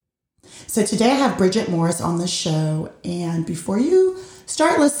So today I have Bridget Morris on the show. And before you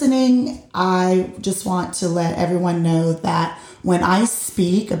start listening, I just want to let everyone know that when I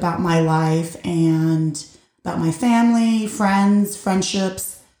speak about my life and about my family, friends,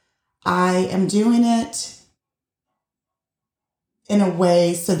 friendships, I am doing it in a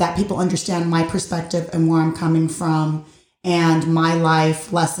way so that people understand my perspective and where I'm coming from and my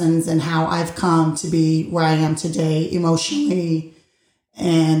life lessons and how I've come to be where I am today emotionally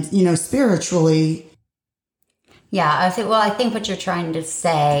and, spiritually. Yeah, I think what you're trying to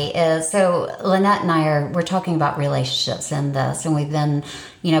say is, so Lynette and we're talking about relationships in this, and we've been,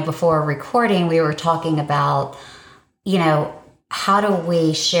 before recording, we were talking about, how do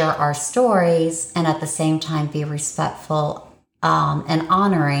we share our stories and at the same time be respectful and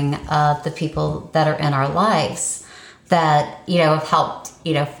honoring of the people that are in our lives that, have helped,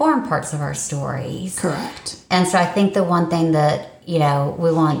 form parts of our stories. Correct. And so I think the one thing that, we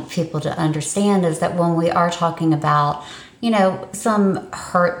want people to understand is that when we are talking about, some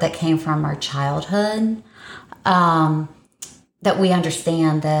hurt that came from our childhood, that we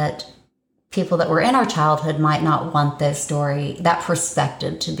understand that people that were in our childhood might not want that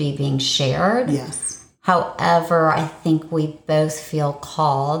perspective to be being shared. Yes. However, I think we both feel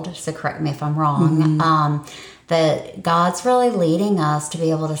called, so correct me if I'm wrong, that God's really leading us to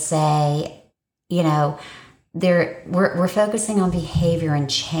be able to say, we're focusing on behavior and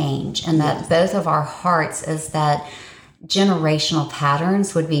change, and that both of our hearts is that generational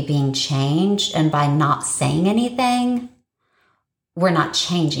patterns would be being changed, and by not saying anything, we're not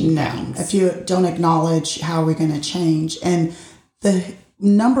changing things. If you don't acknowledge how we're going to change. And the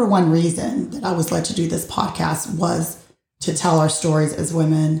number one reason that I was led to do this podcast was to tell our stories as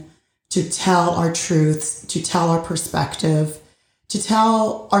women, to tell our truths, to tell our perspective, to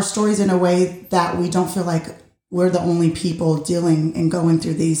tell our stories in a way that we don't feel like we're the only people dealing and going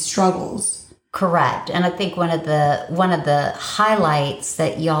through these struggles. Correct. And I think one of the highlights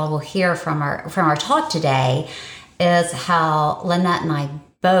that y'all will hear from our talk today is how Lynette and I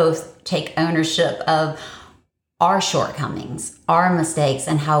both take ownership of our shortcomings, our mistakes,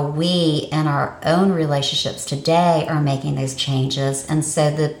 and how we in our own relationships today are making those changes. And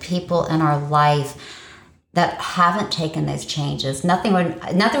so the people in our life that haven't taken those changes, nothing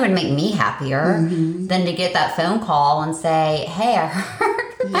would make me happier than to get that phone call and say, "Hey, I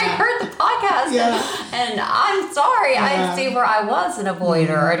heard the podcast, and I'm sorry. I see where I was an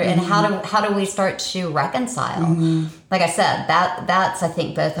avoider." And how do we start to reconcile? Like I said, that's I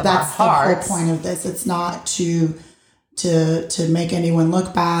think both of our hearts. That's the whole point of this. It's not to make anyone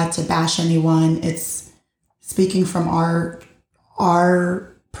look bad, to bash anyone. It's speaking from our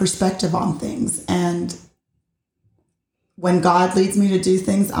perspective on things. And when God leads me to do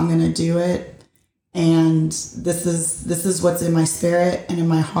things, I'm going to do it. And this is what's in my spirit and in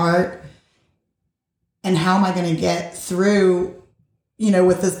my heart. And how am I going to get through,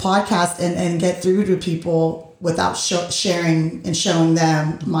 with this podcast and get through to people without sharing and showing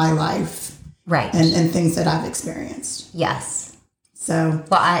them my life, right? And things that I've experienced. Yes. So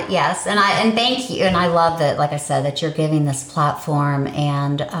yes, and thank you, and I love that. Like I said, that you're giving this platform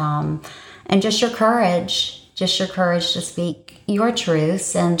and just your courage. Just your courage to speak your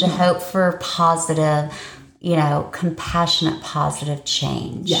truths and to hope for positive, compassionate, positive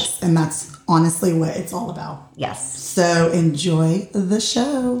change. Yes, and that's honestly what it's all about. Yes. So enjoy the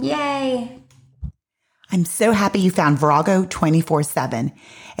show. Yay. I'm so happy you found Virago 24/7.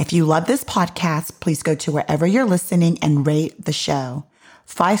 If you love this podcast, please go to wherever you're listening and rate the show.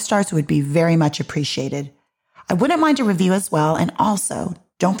 5 stars would be very much appreciated. I wouldn't mind a review as well, and also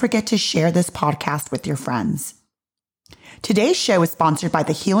don't forget to share this podcast with your friends. Today's show is sponsored by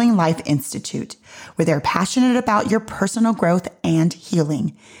the Healing Life Institute, where they're passionate about your personal growth and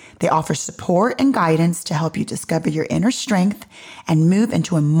healing. They offer support and guidance to help you discover your inner strength and move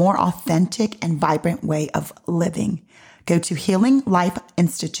into a more authentic and vibrant way of living. Go to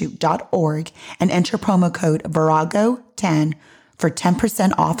healinglifeinstitute.org and enter promo code Virago10 for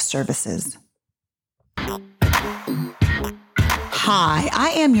 10% off services. Hi, I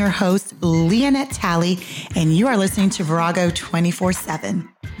am your host, Leonette Talley, and you are listening to Virago 24/7.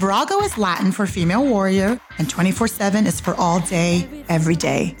 Virago is Latin for female warrior, and 24/7 is for all day, every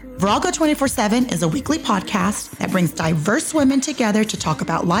day. Virago 24/7 is a weekly podcast that brings diverse women together to talk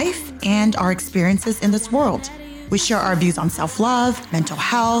about life and our experiences in this world. We share our views on self-love, mental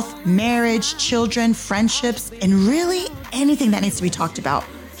health, marriage, children, friendships, and really anything that needs to be talked about.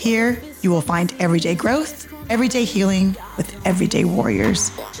 Here, you will find everyday growth, everyday healing with everyday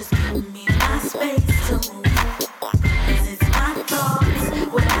warriors. Just give me my space to move. 'Cause it's my thoughts,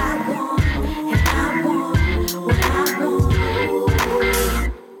 what I want, and I want what I want.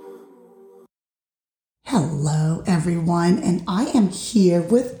 Hello, everyone, and I am here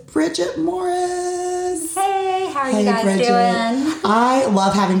with Bridget Morris. Hey, how are you guys Bridget. doing? I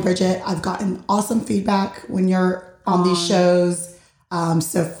love having Bridget. I've gotten awesome feedback when you're on these shows.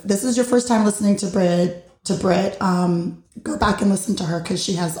 So if this is your first time listening to Brit, go back and listen to her because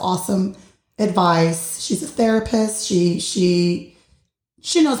she has awesome advice. She's a therapist. She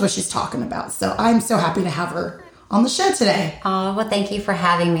knows what she's talking about. So I'm so happy to have her on the show today. Oh, well, thank you for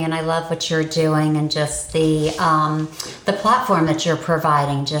having me, and I love what you're doing and just the platform that you're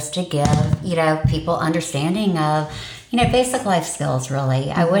providing just to give, people understanding of, basic life skills, really.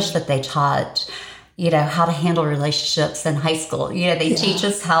 Mm-hmm. I wish that they taught, how to handle relationships in high school. They teach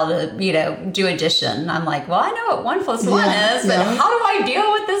us how to, do addition. I'm like, well, I know what 1 + 1 is, but how do I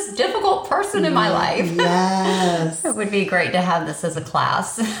deal with this difficult person in my life? Yes. It would be great to have this as a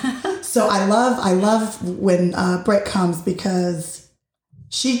class. So I love when Brit comes because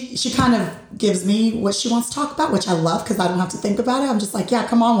she kind of gives me what she wants to talk about, which I love because I don't have to think about it. I'm just like, yeah,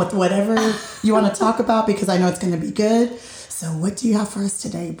 come on with whatever you want to talk about because I know it's going to be good. So what do you have for us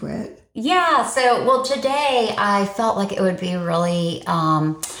today, Brit? Yeah. Today I felt like it would be really,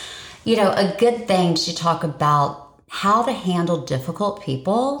 a good thing to talk about how to handle difficult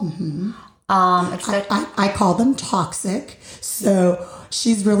people. Mm-hmm. I call them toxic. So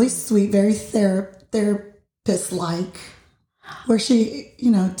she's really sweet, very therapist-like, where she,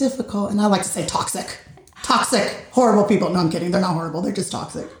 difficult. And I like to say toxic, horrible people. No, I'm kidding. They're not horrible. They're just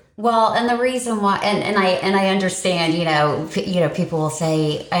toxic. Well, and the reason why, and I understand, people will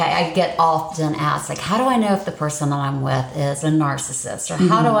say, I get often asked, like, how do I know if the person that I'm with is a narcissist? Or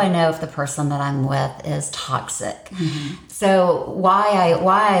how do I know if the person that I'm with is toxic? Mm-hmm. So why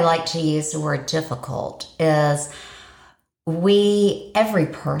I like to use the word difficult is every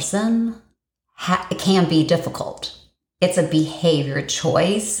person can be difficult. It's a behavior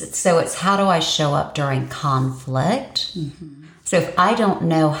choice. So it's how do I show up during conflict? Mm-hmm. So if I don't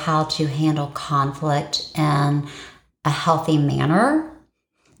know how to handle conflict in a healthy manner,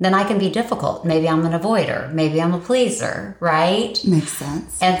 then I can be difficult. Maybe I'm an avoider. Maybe I'm a pleaser, right? Makes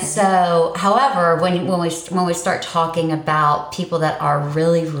sense. And so, however, when we start talking about people that are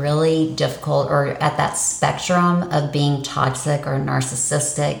really, really difficult or at that spectrum of being toxic or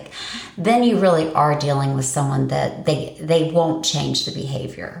narcissistic, then you really are dealing with someone that they won't change the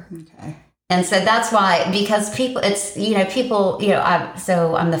behavior. Okay. And so that's why, because I'm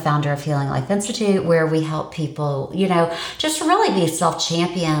the founder of Healing Life Institute, where we help people, just really be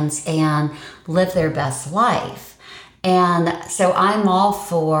self-champions and live their best life. And so I'm all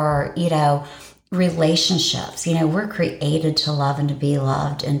for, relationships. We're created to love and to be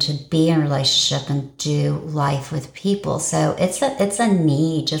loved and to be in a relationship and do life with people. So it's a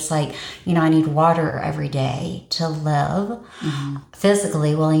need, just like, I need water every day to live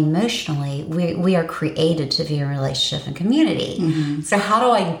physically, well, emotionally, we are created to be in a relationship and community. Mm-hmm. So how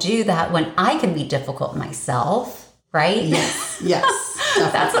do I do that when I can be difficult myself, right? Yes.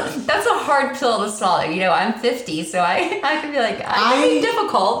 That's a hard pill to swallow. I'm 50, so I can be like, I can be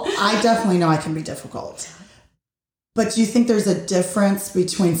difficult. I definitely know I can be difficult. But do you think there's a difference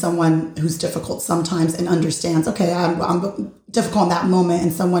between someone who's difficult sometimes and understands, okay, I'm difficult in that moment,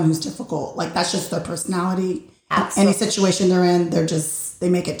 and someone who's difficult, like that's just their personality? Absolutely. Any situation they're in, they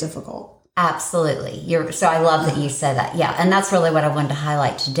make it difficult. Absolutely. So I love that you said that. Yeah. And that's really what I wanted to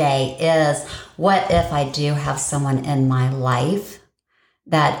highlight today is what if I do have someone in my life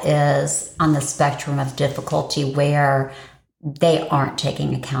that is on the spectrum of difficulty where they aren't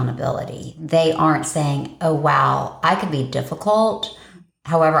taking accountability. They aren't saying, oh, wow, I could be difficult.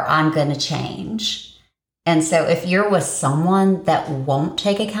 However, I'm going to change. And so if you're with someone that won't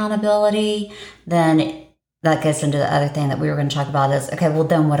take accountability, then that goes into the other thing that we were going to talk about is, okay, well,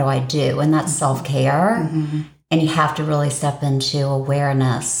 then what do I do? And that's self-care. Mm-hmm. And you have to really step into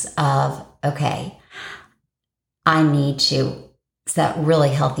awareness of, okay, I need to set really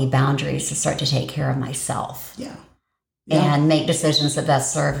healthy boundaries to start to take care of myself. Yeah. And make decisions that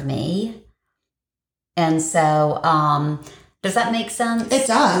best serve me. And so, does that make sense? It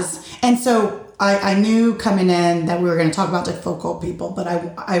does. And so I knew coming in that we were going to talk about difficult people, but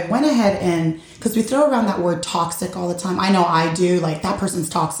I went ahead and, because we throw around that word toxic all the time. I know I do, like that person's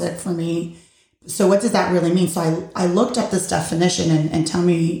toxic for me. So what does that really mean? So I looked up this definition and tell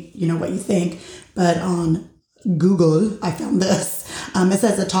me, what you think. But on Google, I found this. It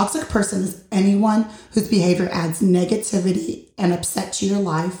says a toxic person is anyone whose behavior adds negativity and upset to your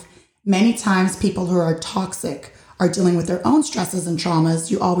life. Many times people who are toxic are dealing with their own stresses and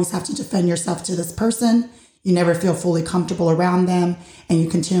traumas. You always have to defend yourself to this person. You never feel fully comfortable around them, and you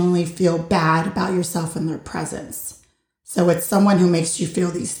continually feel bad about yourself in their presence. So it's someone who makes you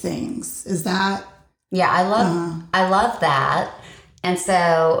feel these things. Is that Yeah, I love that. And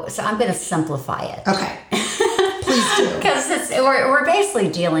so I'm going to simplify it. Okay. Please do. Because we're basically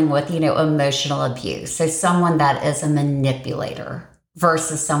dealing with, emotional abuse. So someone that is a manipulator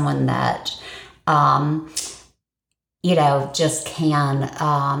versus someone that, just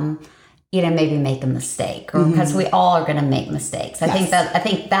can, maybe make a mistake, or because we all are going to make mistakes. I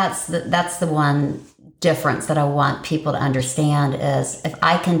think that's the one difference that I want people to understand is if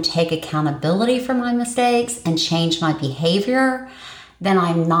I can take accountability for my mistakes and change my behavior, then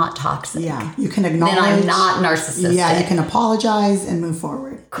I'm not toxic. Yeah, you can acknowledge. Then I'm not narcissistic. Yeah, you can apologize and move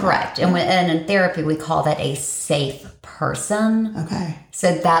forward. Correct. Yeah. And in therapy, we call that a safe person. Okay.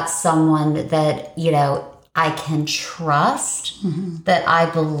 So that's someone that, I can trust, that I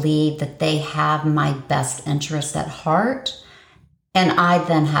believe that they have my best interest at heart. And I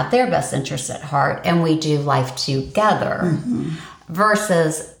then have their best interest at heart, and we do life together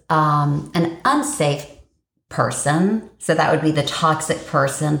versus an unsafe person. So that would be the toxic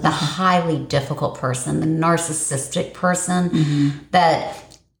person, the highly difficult person, the narcissistic person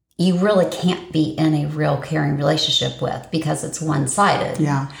that you really can't be in a real caring relationship with because it's one-sided.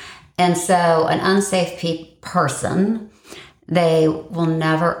 Yeah. And so an unsafe person, they will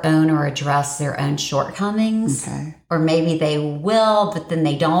never own or address their own shortcomings. Okay. Or maybe they will, but then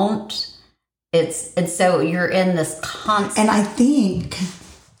they don't. And so you're in this constant. And I think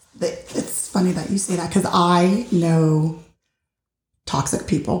that it's funny that you say that because I know toxic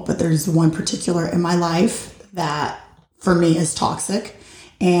people, but there's one particular in my life that for me is toxic.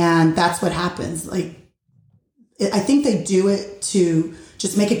 And that's what happens. Like, I think they do it to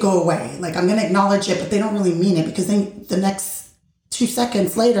just make it go away. Like, I'm going to acknowledge it, but they don't really mean it because then the next 2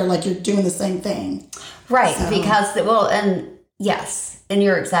 seconds later, like you're doing the same thing. Right. So. Because, and yes, and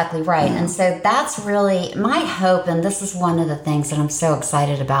you're exactly right. Yeah. And so that's really my hope. And this is one of the things that I'm so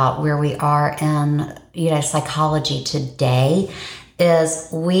excited about where we are in, psychology today is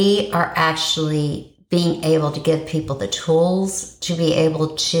we are actually being able to give people the tools to be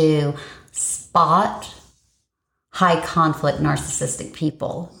able to spot high conflict narcissistic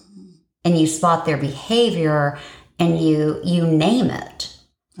people, and you spot their behavior and you name it.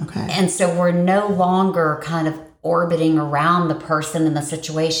 Okay. And so we're no longer kind of orbiting around the person and the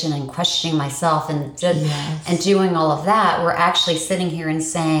situation and questioning myself and doing all of that. We're actually sitting here and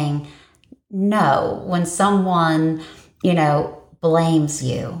saying, no, when someone, blames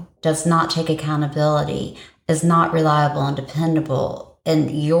you, does not take accountability, is not reliable and dependable,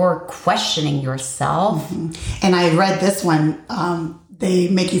 and you're questioning yourself. And I read this one. They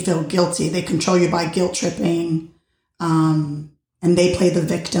make you feel guilty. They control you by guilt tripping. And they play the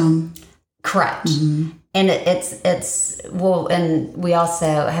victim. Correct. And and we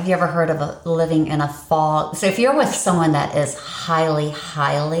also, have you ever heard of living in a fog? So if you're with someone that is highly,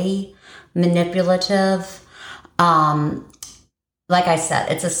 highly manipulative, like I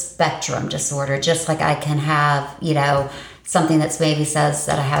said, it's a spectrum disorder, just like I can have, something that's maybe says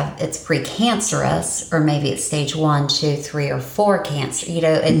that it's precancerous, or maybe it's stage 1, 2, 3, or 4 cancer.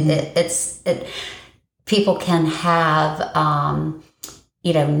 People can have,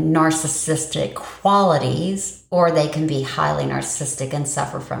 narcissistic qualities, or they can be highly narcissistic and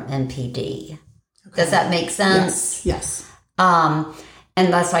suffer from NPD. Okay. Does that make sense? Yes. And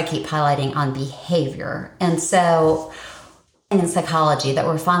that's why I keep highlighting on behavior. And so in psychology that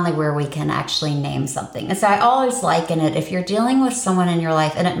we're finally where we can actually name something. And so I always liken it, if you're dealing with someone in your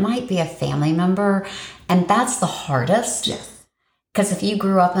life, and it might be a family member, and that's the hardest. Yes. Because if you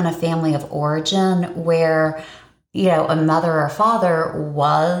grew up in a family of origin where, a mother or father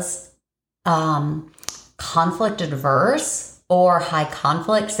was conflict adverse or high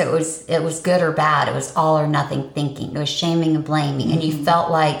conflict, so it was good or bad, it was all or nothing thinking, it was shaming and blaming, and you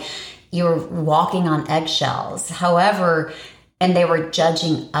felt like you were walking on eggshells. However, and they were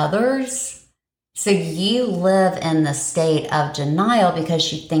judging others. So you live in the state of denial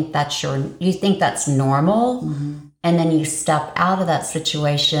because you think that's normal. And then you step out of that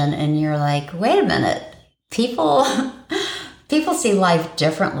situation and you're like, wait a minute, people see life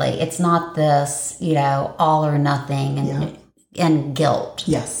differently. It's not this, all or nothing and guilt.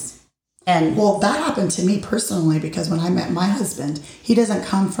 Yes. And well, that happened to me personally because when I met my husband, he doesn't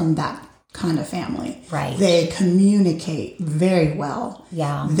come from that kind of family. Right. They communicate very well.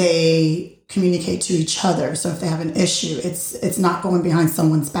 Yeah. They communicate to each other. So if they have an issue, it's not going behind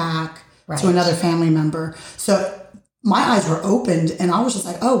someone's back to another family member. So my eyes were opened and I was just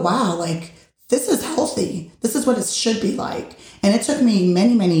like, oh, wow, like this is healthy. This is what it should be like. And it took me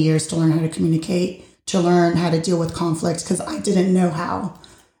many, many years to learn how to communicate, to learn how to deal with conflict because I didn't know how.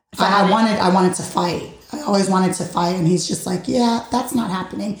 I wanted to fight. I always wanted to fight. And he's just like, yeah, that's not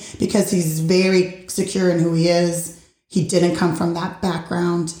happening, because he's very secure in who he is. He didn't come from that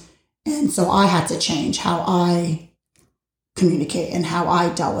background. And so I had to change how I communicate and how I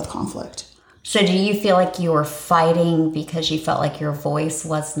dealt with conflict. So do you feel like you were fighting because you felt like your voice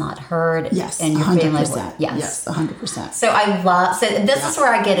was not heard? Yes, and your 100%. family was, yes, 100%. So this is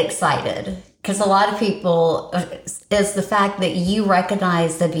where I get excited, because a lot of people is the fact that you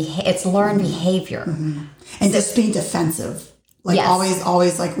recognize it's learned behavior. Mm-hmm. And just being defensive, like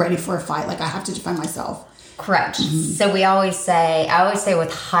always like ready for a fight. Like I have to defend myself. Correct. Mm-hmm. So I always say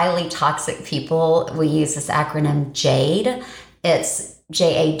with highly toxic people, we use this acronym JADE. It's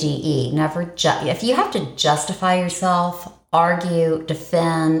JADE. If you have to justify yourself, argue,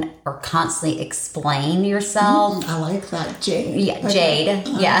 defend, or constantly explain yourself. I like that. Jade. Yeah, okay. Jade.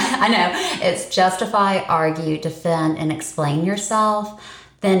 Yeah, I know. It's justify, argue, defend, and explain yourself.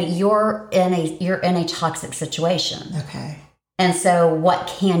 Then you're in a toxic situation. Okay. And so what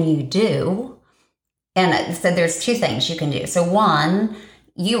can you do? And so there's two things you can do. So one,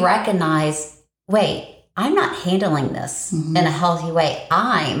 you recognize, wait, I'm not handling this in a healthy way.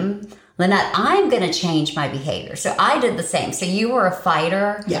 Lynette, I'm going to change my behavior. So I did the same. So you were a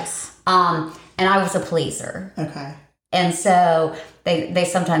fighter. Yes. And I was a pleaser. Okay. And so they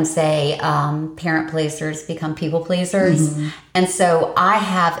sometimes say parent pleasers become people pleasers. Mm-hmm. And so I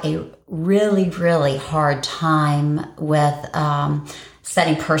have a really, really hard time with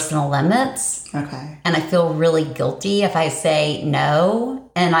setting personal limits. Okay. And I feel really guilty if I say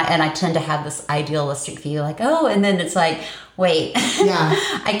no. And I tend to have this idealistic view, like, oh, and then it's like, wait, yeah.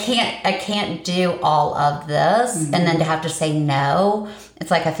 I can't do all of this. Mm-hmm. And then to have to say no,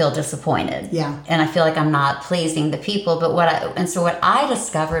 it's like I feel disappointed. Yeah. And I feel like I'm not pleasing the people. But what I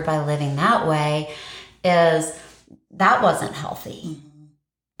discovered by living that way is that wasn't healthy. Mm-hmm.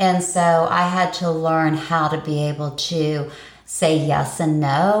 And so I had to learn how to be able to say yes and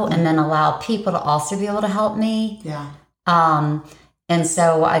no, and then allow people to also be able to help me. Yeah. And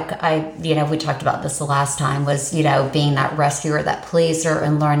so I we talked about this the last time, was, being that rescuer, that pleaser,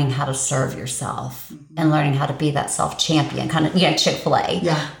 and learning how to serve yourself and learning how to be that self-champion, kind of, Chick-fil-A.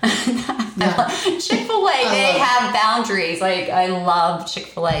 Yeah. Chick-fil-A, they have boundaries. Like, I love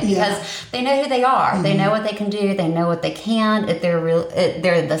Chick-fil-A because they know who they are. Mm-hmm. They know what they can do. They know what they can. If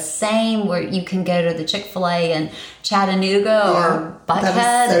they're the same, where you can go to the Chick-fil-A in Chattanooga or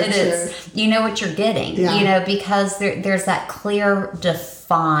Buckhead. You know what you're getting, because there's that clear,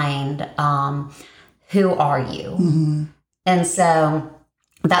 defined, who are you? Mm-hmm. And so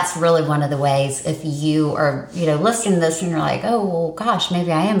that's really one of the ways, if you are, listening to this and you're like, oh, well, gosh,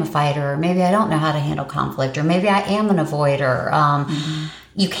 maybe I am a fighter, or maybe I don't know how to handle conflict, or maybe I am an avoider.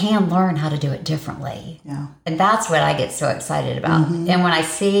 You can learn how to do it differently. Yeah. And that's what I get so excited about. Mm-hmm. And when I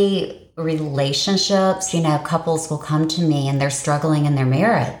see relationships, couples will come to me and they're struggling in their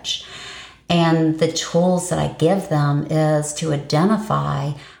marriage. And the tools that I give them is to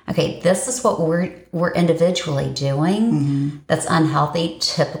identify, okay, this is what we're individually doing that's unhealthy,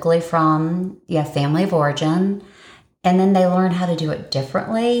 typically from family of origin. And then they learn how to do it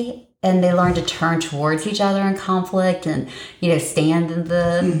differently. And they learn to turn towards each other in conflict and, stand in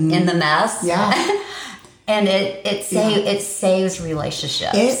the mess. Yeah. And it saves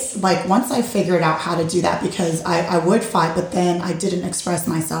relationships. It's like, once I figured out how to do that, because I would fight, but then I didn't express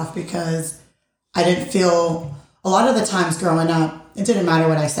myself because I didn't feel, a lot of the times growing up, it didn't matter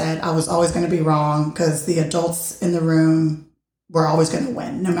what I said. I was always going to be wrong because the adults in the room were always going to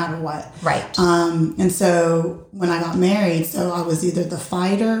win no matter what. Right. And so when I got married, so I was either the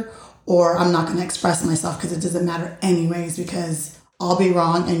fighter or I'm not going to express myself because it doesn't matter anyways, because I'll be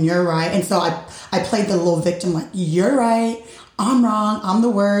wrong and you're right. And so I played the little victim, like, you're right, I'm wrong, I'm the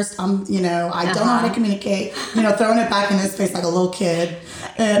worst, I don't know how to communicate, throwing it back in his face like a little kid.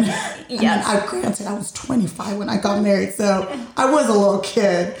 And granted, I was 25 when I got married, so I was a little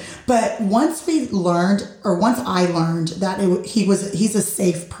kid. But once I learned that he's a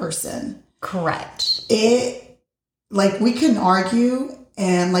safe person. Correct. We can argue,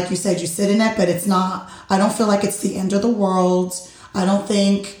 and like you said, you sit in it, but it's not, I don't feel like it's the end of the world. I don't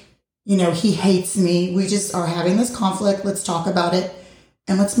think, he hates me. We just are having this conflict. Let's talk about it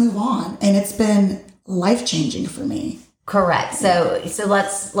and let's move on. And it's been life-changing for me. Correct. So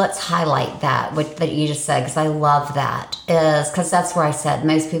let's highlight that, that you just said, because I love that, because that's where I said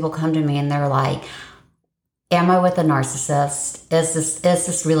most people come to me and they're like, am I with a narcissist? Is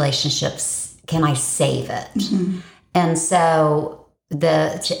this relationship, can I save it? Mm-hmm. And so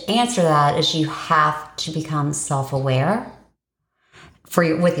to answer that is you have to become self-aware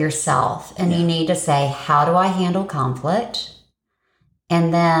with yourself. And you need to say, how do I handle conflict?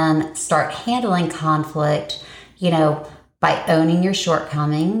 and then start handling conflict, by owning your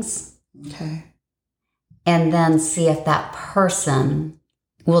shortcomings. Okay. And then see if that person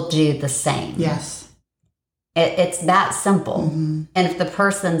will do the same. Yes. It's that simple. Mm-hmm. And if the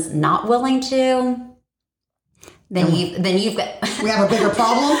person's not willing to, then you've got we have a bigger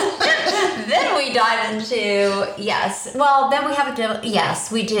problem. Then we dive into yes. Well, then we have to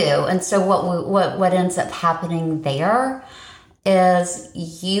yes, we do. And so what ends up happening there is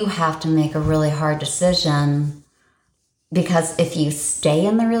you have to make a really hard decision, because if you stay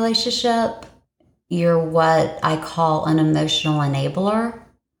in the relationship, you're what I call an emotional enabler.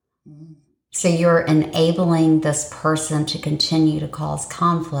 So you're enabling this person to continue to cause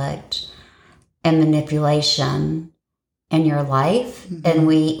conflict and manipulation in your life. Mm-hmm. And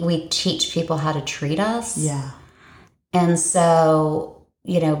we teach people how to treat us. Yeah. And so,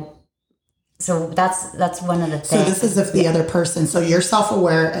 so that's one of the things. So this is if the other person, so you're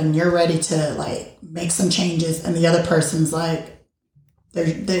self-aware and you're ready to make some changes, and the other person's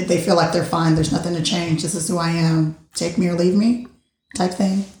they feel like they're fine. There's nothing to change. This is who I am. Take me or leave me type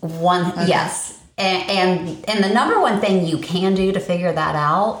thing. Okay. Yes. And the number one thing you can do to figure that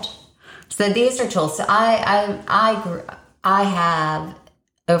out. So these are tools. So I have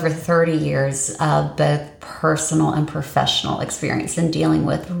over 30 years of both personal and professional experience in dealing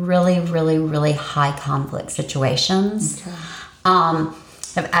with really, really, really high conflict situations. Okay.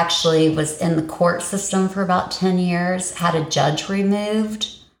 I've actually was in the court system for about 10 years, had a judge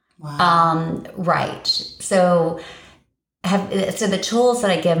removed. Wow. Right. So the tools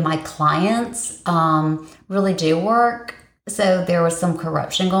that I give my clients really do work. So there was some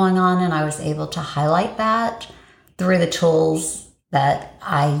corruption going on, and I was able to highlight that through the tools that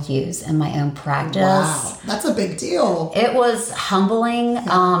I use in my own practice. Wow, that's a big deal. It was humbling.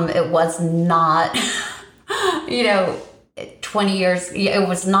 It was not, 20 years, it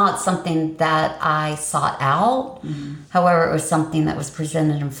was not something that I sought out. Mm-hmm. However, it was something that was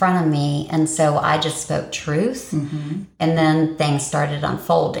presented in front of me. And so I just spoke truth. Mm-hmm. And then things started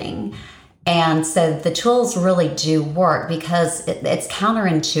unfolding. And so the tools really do work, because it's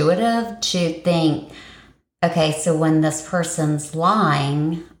counterintuitive to think, okay, so when this person's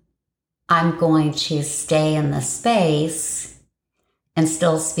lying, I'm going to stay in the space and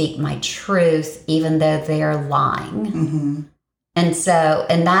still speak my truth, even though they're lying. Mm-hmm. And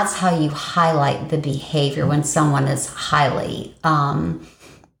that's how you highlight the behavior when someone is highly,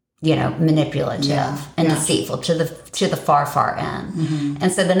 manipulative and deceitful to the far, far end. Mm-hmm.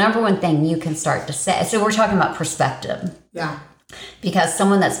 And so the number one thing you can start to say, so we're talking about perspective. Yeah. Because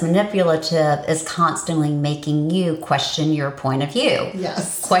someone that's manipulative is constantly making you question your point of view.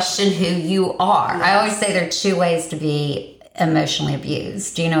 Yes. Question who you are. Yes. I always say there are two ways to be emotionally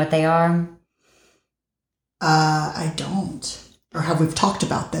abused. Do you know what they are? I don't. Or have we talked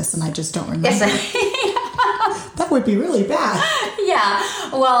about this and I just don't remember? Yes. That would be really bad. Yeah.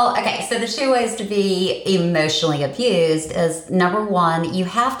 Well, okay. So the two ways to be emotionally abused is, number one, you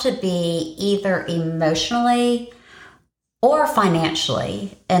have to be either emotionally or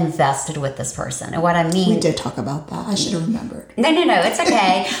financially invested with this person. And what I mean... We did talk about that. I should have remembered. No, it's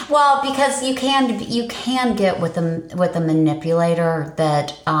okay. Well, because you can get with a manipulator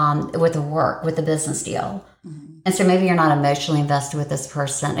that, with a business deal. Mm-hmm. And so maybe you're not emotionally invested with this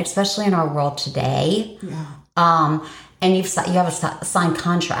person, especially in our world today. Yeah. And you have a signed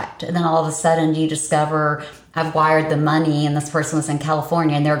contract, and then all of a sudden you discover I've wired the money and this person was in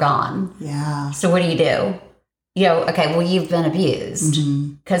California and they're gone. Yeah. So what do? Okay, well, you've been abused.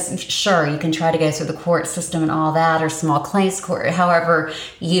 Because sure, you can try to go through the court system and all that, or small claims court. However,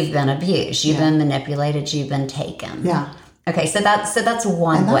 you've been abused. You've been manipulated. You've been taken. Yeah. Okay, so that's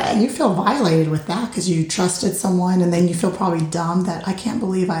one way. And you feel violated with that because you trusted someone, and then you feel probably dumb that I can't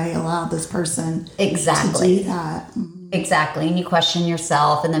believe I allowed this person to do that. Mm-hmm. Exactly, and you question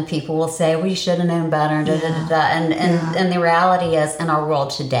yourself, and then people will say, well, you should have known better, and the reality is, in our world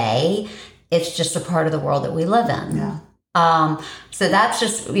today, it's just a part of the world that we live in. Yeah. So that's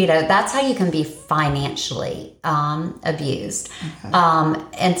just, that's how you can be financially abused. Okay.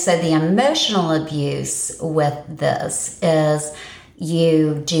 And so the emotional abuse with this is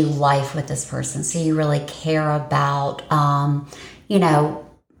you do life with this person. So you really care about,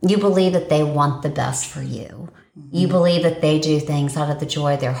 you believe that they want the best for you. Mm-hmm. You believe that they do things out of the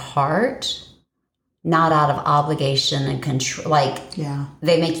joy of their heart, not out of obligation and control.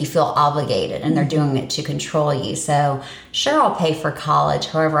 They make you feel obligated, and they're doing it to control you. So sure, I'll pay for college.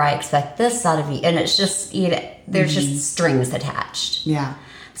 However, I expect this out of you. And it's just, there's just strings attached. Yeah.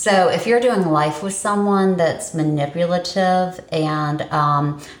 So if you're doing life with someone that's manipulative, and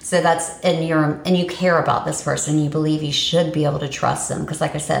so that's and you care about this person, you believe you should be able to trust them, because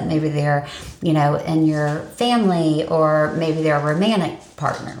like I said, maybe they're, in your family, or maybe they're a romantic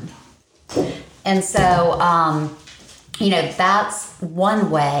partner. And so that's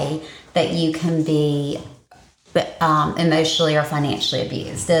one way that you can be emotionally or financially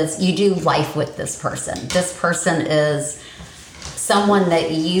abused, is you do life with this person. This person is someone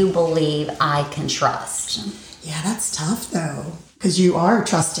that you believe I can trust. Yeah, that's tough though, because you are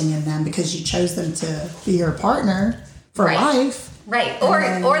trusting in them because you chose them to be your partner for life. Right. Or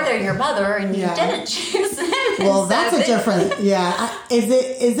they're your mother and you didn't choose them. Well, that's a different,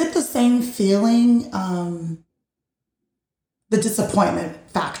 Is it the same feeling, the disappointment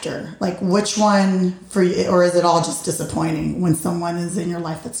factor? Like which one for you, or is it all just disappointing when someone is in your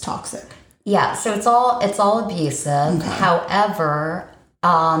life that's toxic? Yeah, so it's all abusive. Okay. However,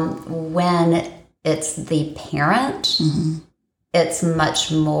 when it's the parent, it's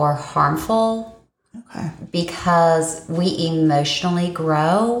much more harmful. Okay. Because we emotionally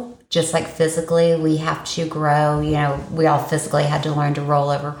grow, just like physically we have to grow. We all physically had to learn to roll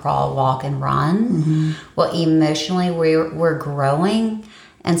over, crawl, walk, and run. Well, emotionally we're growing,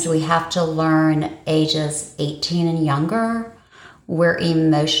 and so we have to learn ages 18 and younger. We're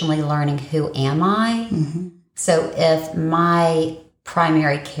emotionally learning, who am I? So if my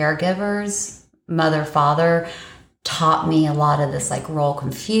primary caregivers, mother, father, taught me a lot of this like role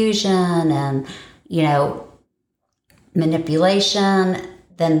confusion and, manipulation,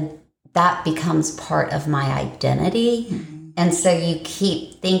 then that becomes part of my identity. And so you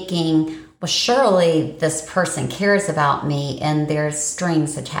keep thinking, well, surely this person cares about me, and there's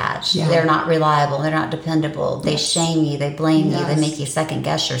strings attached. Yeah. They're not reliable. They're not dependable. They shame you. They blame you. They make you second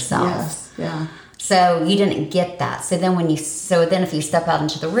guess yourself. Yes. Yeah. So you didn't get that. So then if you step out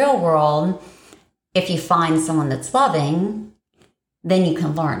into the real world, if you find someone that's loving, then you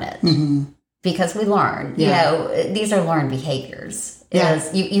can learn it. Because we learn, these are learned behaviors.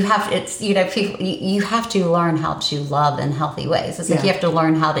 You have to learn how to love in healthy ways. It's like you have to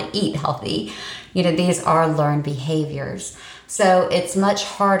learn how to eat healthy. These are learned behaviors. So it's much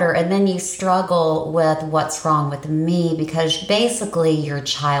harder. And then you struggle with what's wrong with me, because basically your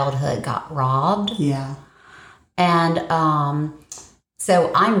childhood got robbed. Yeah. And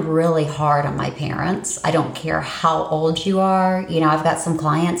so I'm really hard on my parents. I don't care how old you are. I've got some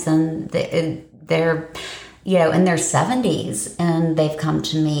clients and they're in their 70s, and they've come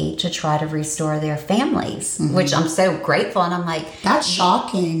to me to try to restore their families, which I'm so grateful. And I'm like, that's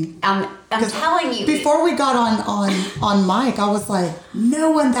shocking. I'm telling you. Before we got on mic, I was like,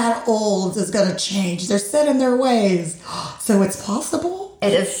 no one that old is going to change. They're set in their ways. So it's possible?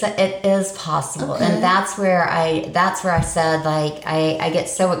 It is possible. Okay. And that's where I said, like, I get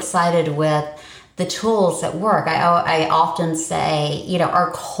so excited with the tools that work. I often say,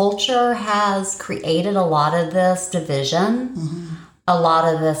 our culture has created a lot of this division, a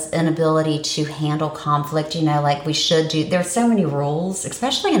lot of this inability to handle conflict, like we should do. There's so many rules,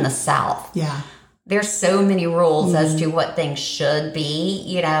 especially in the South. Yeah. There's so many rules as to what things should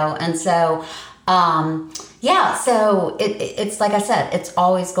be, and so, so it's like I said, it's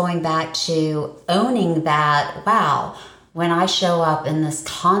always going back to owning that, wow, when I show up in this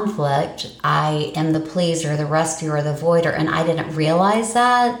conflict, I am the pleaser, the rescuer, the avoider, and I didn't realize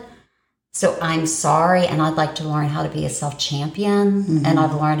that. So I'm sorry, and I'd like to learn how to be a self-champion, and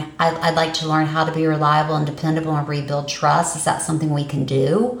I'd like to learn how to be reliable and dependable and rebuild trust. Is that something we can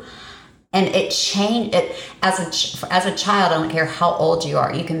do? And it changed. As a child, I don't care how old you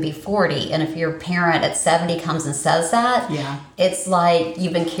are. You can be 40, and if your parent at 70 comes and says that, it's like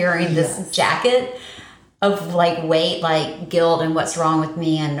you've been carrying this jacket of like weight, like guilt, and what's wrong with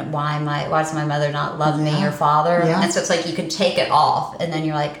me, and why does my mother not love me or father? And so it's like you can take it off, and then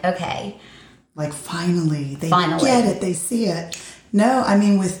you're like, okay, like finally they get it, they see it. No, I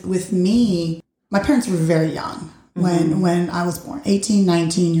mean with me, my parents were very young when I was born, 18,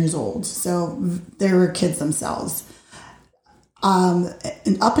 19 years old. So they were kids themselves.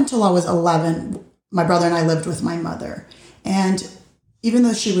 And up until I was 11, my brother and I lived with my mother, and even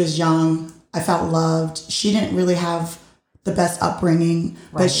though she was young, I felt loved. She didn't really have the best upbringing,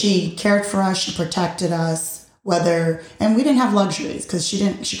 but she cared for us. She protected us, and we didn't have luxuries because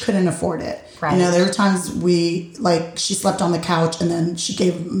she couldn't afford it. Right. There were times she slept on the couch, and then she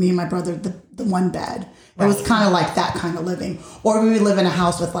gave me and my brother the one bed. It was kind of like that kind of living. Or we would live in a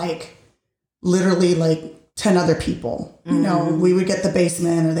house with literally 10 other people. We would get the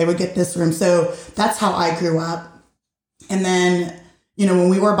basement, or they would get this room. So that's how I grew up. And then, when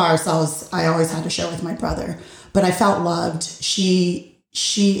we were by ourselves, I always had to share with my brother. But I felt loved. She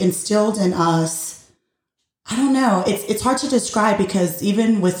she instilled in us, I don't know, it's hard to describe, because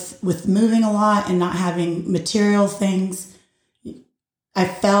even with moving a lot and not having material things, I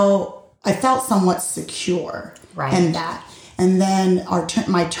felt somewhat secure in that. And then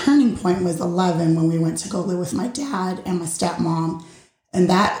my turning point was 11, when we went to go live with my dad and my stepmom. And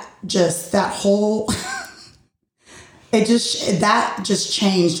that whole, that just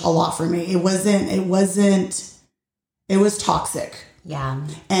changed a lot for me. It was toxic. Yeah.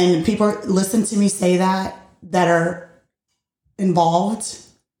 And people listen to me say that are involved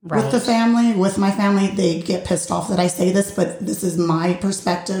with the family, with my family. They get pissed off that I say this, but this is my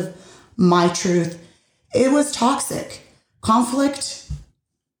perspective, my truth. It was toxic. Conflict,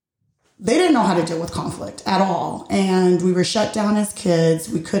 they didn't know how to deal with conflict at all. And we were shut down as kids.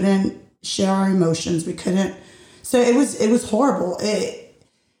 We couldn't share our emotions. We couldn't. So it was horrible. It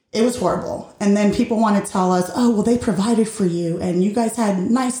was horrible. And then people want to tell us, oh, well, they provided for you and you guys had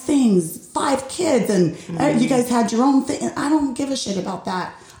nice things, 5 kids, and you guys had your own thing. And I don't give a shit about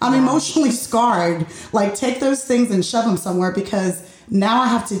that. I'm emotionally scarred. Like, take those things and shove them somewhere, because now I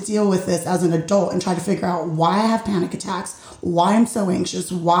have to deal with this as an adult and try to figure out why I have panic attacks, why I'm so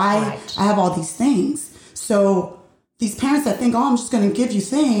anxious, why I have all these things. So these parents that think, oh, I'm just going to give you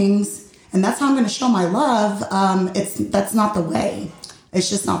things and that's how I'm going to show my love, that's not the way. It's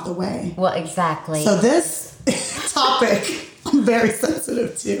just not the way. Well, exactly. So this topic I'm very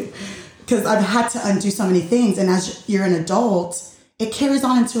sensitive to, because I've had to undo so many things. And as you're an adult, it carries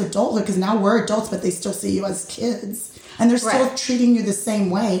on into adulthood, because now we're adults, but they still see you as kids. And they're still treating you the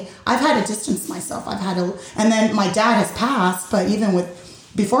same way. I've had to distance myself. And then my dad has passed, but even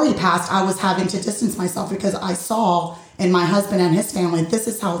before he passed, I was having to distance myself, because I saw in my husband and his family, this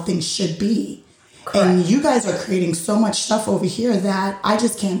is how things should be. Correct. And you guys are creating so much stuff over here that I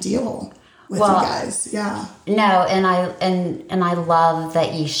just can't deal with you guys. Yeah. No, and I love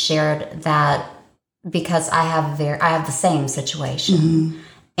that you shared that, because I have the same situation. Mm-hmm.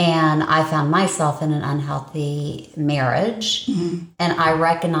 And I found myself in an unhealthy marriage. Mm-hmm. And I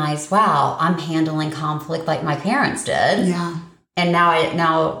recognized, wow, I'm handling conflict like my parents did. Yeah. And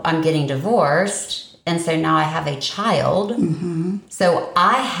now I'm getting divorced. And so now I have a child. Mm-hmm. So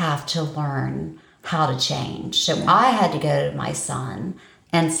I have to learn how to change. So I had to go to my son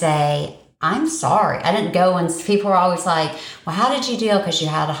and say, I'm sorry. I didn't go, and people were always like, well, how did you deal? Because you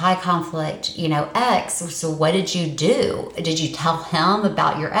had a high conflict, ex. So what did you do? Did you tell him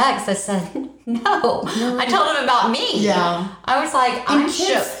about your ex? I said, no. I told him about me. Yeah. I was like,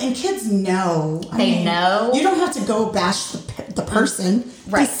 and kids know. They know. You don't have to go bash the person.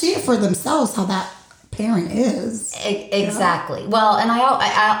 Right. They see it for themselves how that parent is. Exactly. Well, and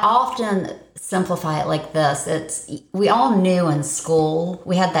I often simplify it like this. We all knew in school,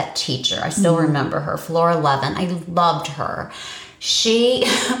 we had that teacher. I still remember her, Flora Levin. I loved her. She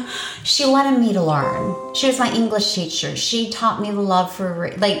wanted me to learn. She was my English teacher. She taught me the love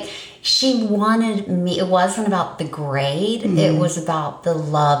for, she wanted me. It wasn't about the grade. Mm-hmm. It was about the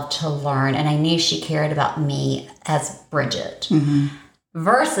love to learn. And I knew she cared about me as Bridget. Mm-hmm.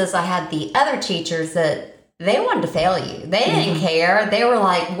 Versus I had the other teachers that they wanted to fail you. They didn't care. They were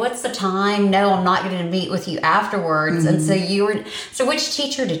like, what's the time? No, I'm not going to meet with you afterwards. Mm-hmm. And so which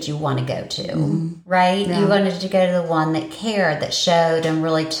teacher did you want to go to? Mm-hmm. Right? Yeah. You wanted to go to the one that cared, that showed and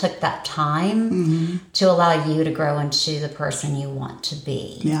really took that time to allow you to grow into the person you want to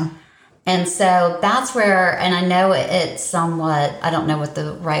be. Yeah. And so that's where, and I know it's somewhat, I don't know what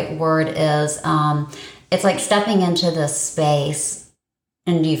the right word is. It's like stepping into this space.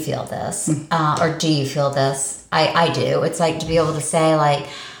 And do you feel this? Or do you feel this? I do. It's like to be able to say, like,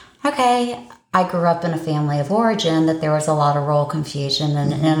 okay, I grew up in a family of origin that there was a lot of role confusion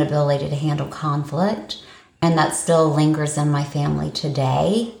and an inability to handle conflict. And that still lingers in my family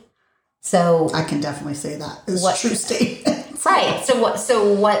today. So I can definitely say that. It's a true statement. Right. So what's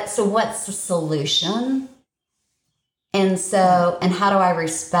the solution? And how do I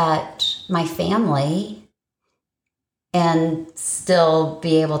respect my family and still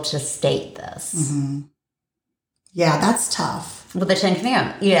be able to state this? Mm-hmm. Yeah, that's tough. With the Ten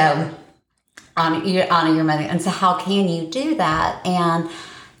Commandments, honor your mother. And so how can you do that? And,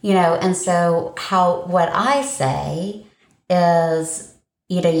 and so what I say is,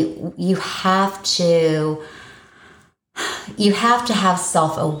 you have to have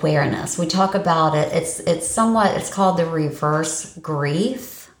self-awareness. We talk about it. It's called the reverse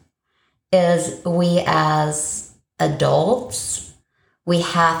grief. Is we as adults, we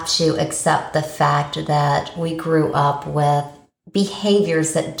have to accept the fact that we grew up with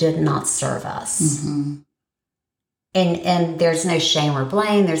behaviors that did not serve us. Mm-hmm. And there's no shame or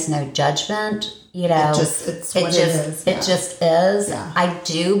blame. There's no judgment. You know, it's what it is. It just is. Yeah. I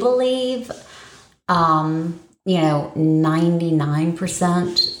do believe,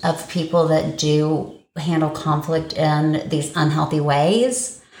 99% of people that do handle conflict in these unhealthy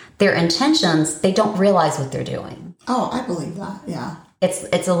ways, their intentions, they don't realize what they're doing. Oh, I believe that. Yeah.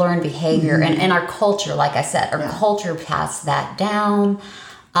 It's a learned behavior. Mm-hmm. And our culture, like I said, our culture passed that down.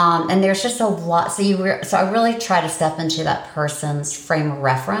 And there's just a lot. So I really try to step into that person's frame of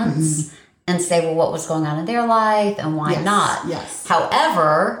reference and say, well, what was going on in their life and why not? Yes.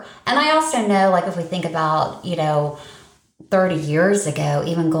 However, and I also know, like, if we think about, 30 years ago,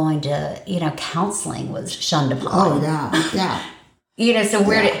 even going to, counseling was shunned upon. Oh, yeah. Yeah. So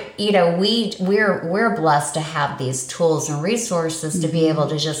we're blessed to have these tools and resources to be able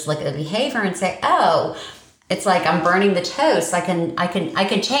to just look at the behavior and say, oh, it's like I'm burning the toast. I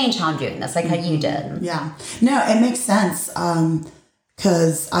can change how I'm doing this, like how you did. Yeah. No, it makes sense.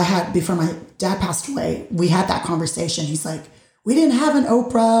 Because before my dad passed away, we had that conversation. He's like, we didn't have an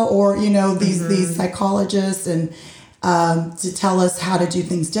Oprah or, these psychologists and to tell us how to do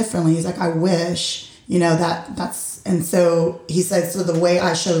things differently. He's like, I wish, and so he said, so the way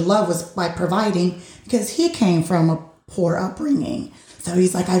I showed love was by providing, because he came from a poor upbringing. So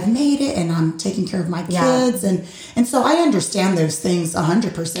he's like, I've made it and I'm taking care of my kids. And so I understand those things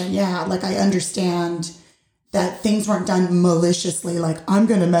 100%. Yeah. Like I understand that things weren't done maliciously. Like I'm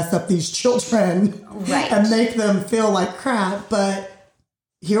going to mess up these children and make them feel like crap. But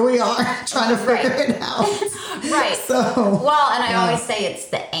here we are trying to figure it out. Right. So, and I always say it's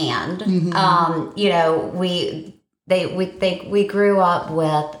the and. We grew up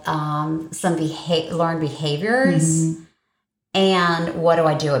with some learned behaviors, and what do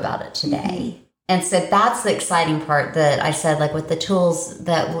I do about it today? And so that's the exciting part that I said, like with the tools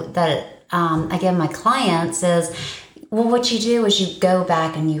that I give my clients is, well, what you do is you go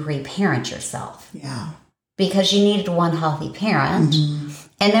back and you reparent yourself. Yeah. Because you needed one healthy parent.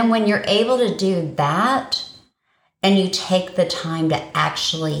 And then when you're able to do that and you take the time to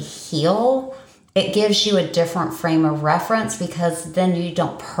actually heal, it gives you a different frame of reference because then you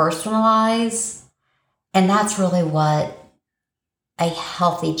don't personalize. And that's really what a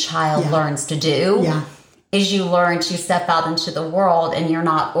healthy child learns to do. Yeah. Is you learn to step out into the world and you're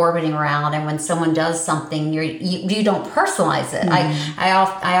not orbiting around. And when someone does something, you don't personalize it.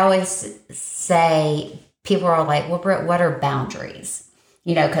 I always say, people are like, well, Britt, what are boundaries?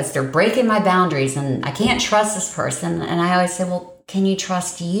 Because they're breaking my boundaries and I can't trust this person. And I always say, well, can you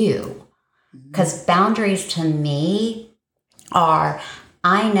trust you? Because boundaries to me are,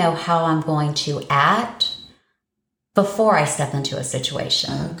 I know how I'm going to act before I step into a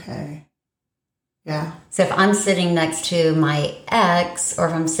situation. Okay. Yeah. So if I'm sitting next to my ex or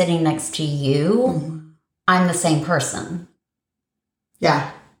if I'm sitting next to you, I'm the same person.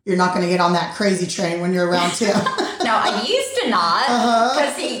 Yeah. You're not going to get on that crazy train when you're around too. No, I used to not,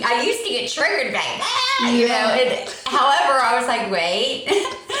 because I used to get triggered by that, however, I was like, wait,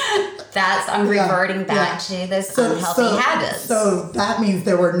 I'm reverting back to those unhealthy habits. So that means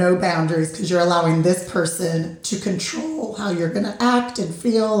there were no boundaries because you're allowing this person to control how you're going to act and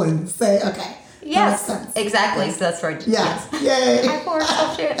feel and say, okay. Yes, exactly. So that's right. Yeah. Yay.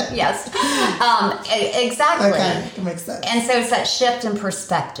 Yes. Exactly. Okay, that makes sense. And so it's that shift in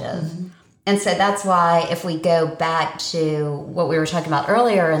perspective. And so that's why if we go back to what we were talking about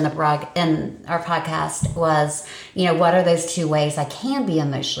earlier in our podcast was, what are those two ways I can be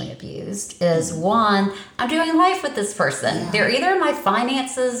emotionally abused? Is one, I'm doing life with this person. Yeah. They're either in my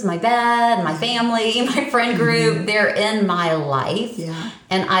finances, my bed, my family, my friend group. They're in my life. Yeah.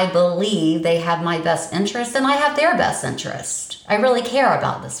 And I believe they have my best interest and I have their best interest. I really care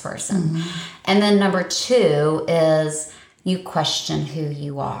about this person. And then number two is you question who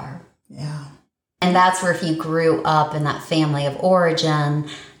you are. Yeah. And that's where if you grew up in that family of origin,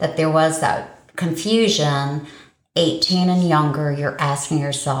 that there was that confusion, 18 and younger, you're asking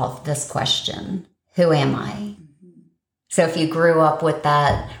yourself this question, who am I? So if you grew up with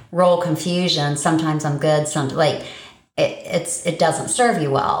that role confusion, sometimes I'm good, it doesn't serve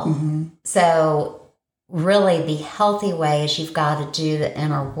you well. So really the healthy way is you've got to do the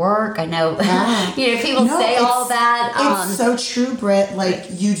inner work. I know, people say all that. It's so true, Britt. Like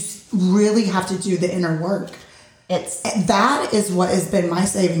you really have to do the inner work. That is what has been my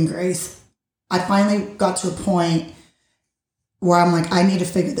saving grace. I finally got to a point where I'm like, I need to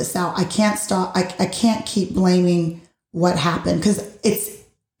figure this out. I can't stop. I can't keep blaming what happened because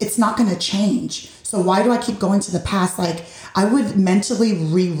it's not going to change. So why do I keep going to the past? Like I would mentally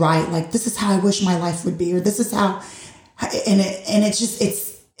rewrite, like, this is how I wish my life would be, or this is how,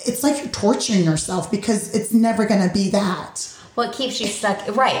 it's like you're torturing yourself because it's never going to be that. Well, it keeps you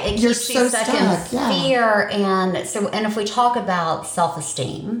stuck. Right. It You're keeps so you stuck in fear. And if we talk about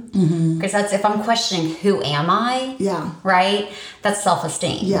self-esteem, because that's, if I'm questioning who am I, right? That's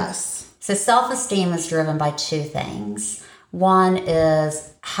self-esteem. Yes. So self-esteem is driven by two things. One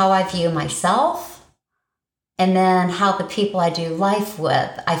is how I view myself, and then how the people I do life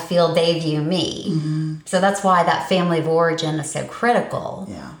with, I feel they view me. So that's why that family of origin is so critical.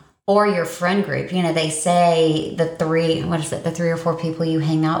 Yeah. Or your friend group. You know, they say the three or four people you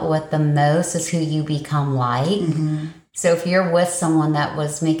hang out with the most is who you become like. So if you're with someone that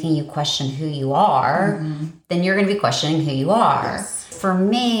was making you question who you are, then you're going to be questioning who you are. Yes. For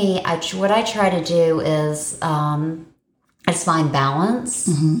me, what I try to do is I just find balance.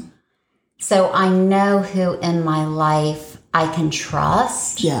 So I know who in my life I can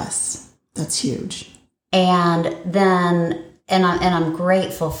trust. Yes, that's huge. And then, and I'm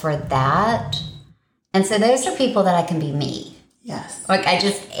grateful for that. And so those are people that I can be me. Yes. Like I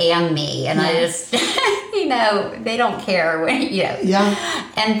just am me, and I just, you know, they don't care when, you know. Yeah.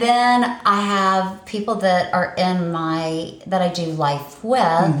 And then I have people that are that I do life with,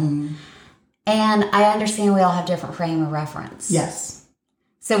 and I understand we all have different frame of reference. Yes.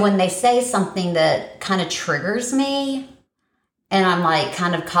 So when they say something that kind of triggers me, and I'm like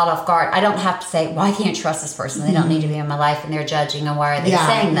kind of caught off guard, I don't have to say, well, I can't trust this person. They don't need to be in my life, and they're judging, and why are they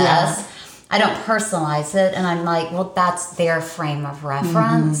saying this? Yeah. I don't personalize it, and I'm like, well, that's their frame of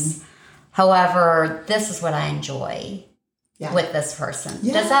reference. However, this is what I enjoy with this person.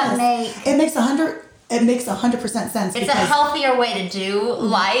 Yes. Does that make... It makes 100% sense. It's a healthier way to do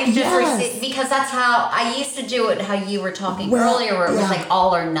life, because that's how I used to do it, how you were talking earlier, where it was like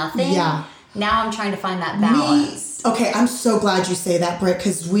all or nothing. Yeah. Now I'm trying to find that balance. Okay, I'm so glad you say that, Britt,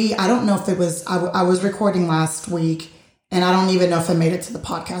 because I don't know if it was, I was recording last week, and I don't even know if I made it to the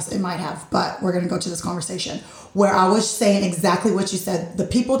podcast. It might have, but we're going to go to this conversation where I was saying exactly what you said. The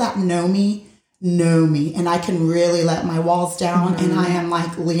people that know me, and I can really let my walls down, and I am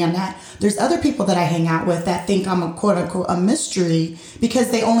like Leonette. There's other people that I hang out with that think I'm a quote unquote a mystery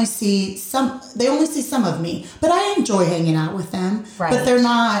because they only see some of me, but I enjoy hanging out with them. Right. But they're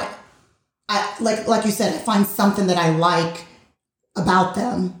not, like you said, I find something that I like about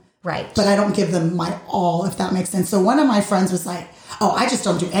them. Right. But I don't give them my all, if that makes sense. So one of my friends was like, oh, I just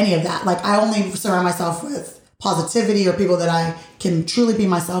don't do any of that. Like I only surround myself with positivity or people that I can truly be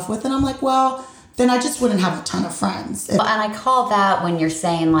myself with. And I'm like, well, then I just wouldn't have a ton of friends. And I call that when you're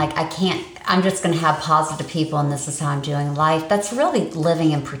saying like, I'm just going to have positive people and this is how I'm doing life. That's really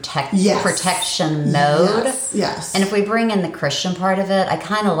living in protection mode. Yes. And if we bring in the Christian part of it, I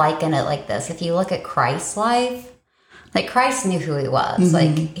kind of liken it like this. If you look at Christ's life, like Christ knew who he was.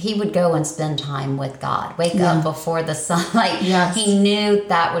 Like he would go and spend time with God, wake up before the sun. Like he knew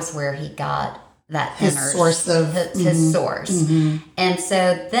that was where he got that his source. And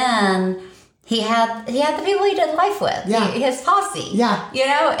so then he had the people he did life with, his posse, you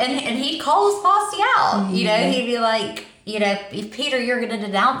know, and he'd call his posse out, you know, he'd be like, you know, Peter, you're going to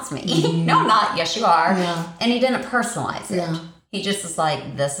denounce me. No, I'm not. Yes, you are. And he didn't personalize it. He just was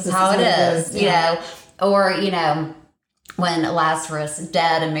like, this is how it is, you know, or, you know, when Lazarus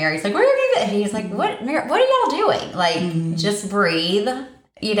dead and Mary's like, where are you? And he's like, what are y'all doing? Like, just breathe.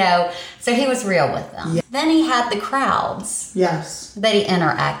 You know, so he was real with them. Then he had the crowds that he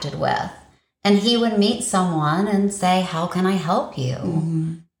interacted with. And he would meet someone and say, how can I help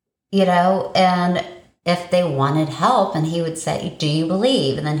you? You know, and if they wanted help, and he would say, do you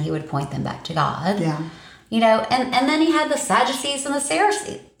believe? And then he would point them back to God. You know, and then he had the Sadducees and the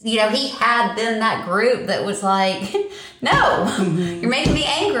Pharisees. You know, he had then that group that was like, no, you're making me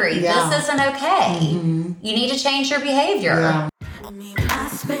angry. This isn't okay. You need to change your behavior.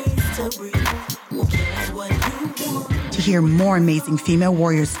 To hear more amazing female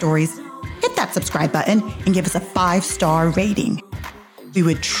warrior stories, hit that subscribe button and give us a 5-star rating. We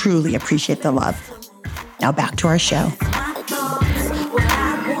would truly appreciate the love. Now back to our show.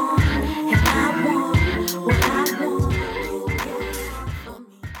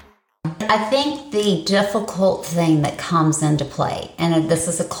 I think the difficult thing that comes into play, and this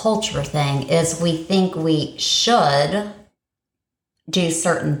is a culture thing, is we think we should do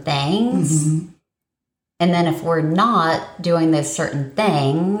certain things. And then if we're not doing those certain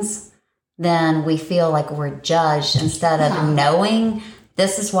things, then we feel like we're judged instead of knowing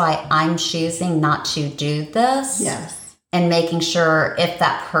this is why I'm choosing not to do this. And making sure if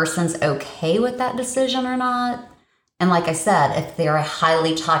that person's okay with that decision or not. And like I said, if they're a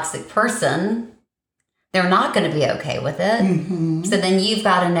highly toxic person, they're not going to be okay with it. So then you've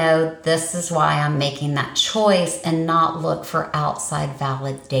got to know this is why I'm making that choice and not look for outside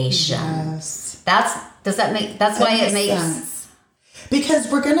validation. That's why it makes sense.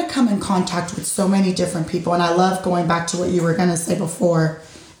 Because we're going to come in contact with so many different people. And I love going back to what you were going to say before.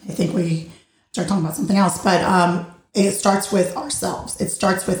 I think we started talking about something else, but it starts with ourselves. It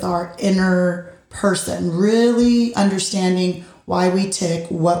starts with our inner person, really understanding why we tick,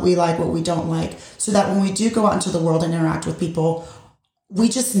 what we like, what we don't like, so that when we do go out into the world and interact with people, we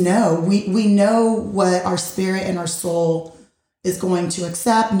just know, we know what our spirit and our soul is going to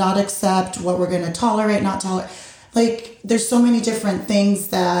accept, not accept, what we're going to tolerate, not tolerate. Like, there's so many different things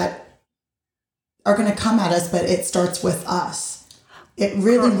that are going to come at us, but it starts with us. It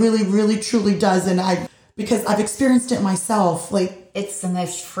really, really, really, truly does. And because I've experienced it myself, like, it's the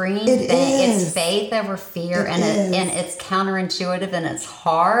most freeing thing. Is. It's faith over fear, and it's counterintuitive and it's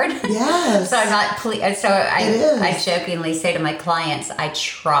hard. Yes. So I jokingly say to my clients, I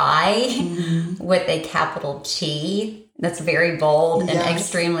try with a capital T. That's very bold and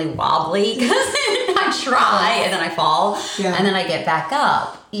extremely wobbly, because I try and then I fall and then I get back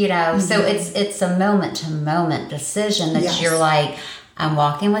up. You know, so it's a moment to moment decision that you're like, I'm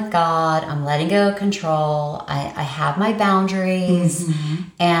walking with God. I'm letting go of control. I have my boundaries,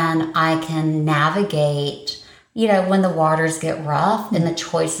 and I can navigate, you know, when the waters get rough and the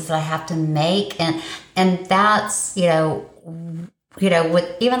choices that I have to make. And that's, you know,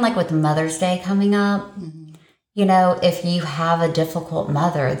 with even like with Mother's Day coming up, you know, if you have a difficult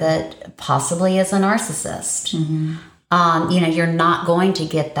mother that possibly is a narcissist, you know, you're not going to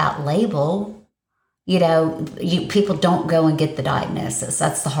get that label. You know, people don't go and get the diagnosis.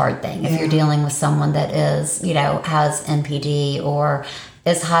 That's the hard thing. If you're dealing with someone that is, you know, has NPD or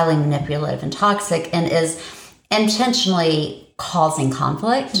is highly manipulative and toxic and is intentionally causing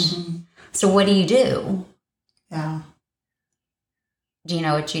conflict. So what do you do? Yeah. Do you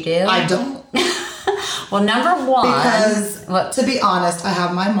know what you do? I don't. Well, number one. Because, to be honest, I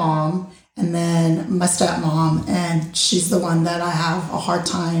have my mom and then my stepmom, and she's the one that I have a hard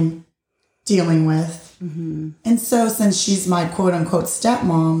time dealing with. And so since she's my quote unquote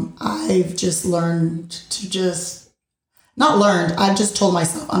stepmom, I've just learned to I've just told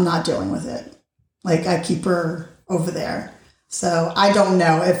myself I'm not dealing with it. Like, I keep her over there. So I don't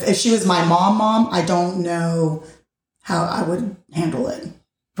know if she was my mom, I don't know how I would handle it.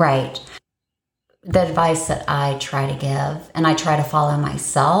 Right. The advice that I try to give and I try to follow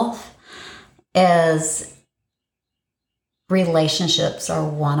myself is relationships are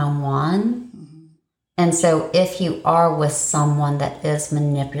one-on-one. And so if you are with someone that is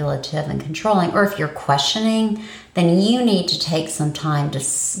manipulative and controlling, or if you're questioning, then you need to take some time to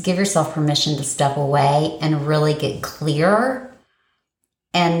give yourself permission to step away and really get clear,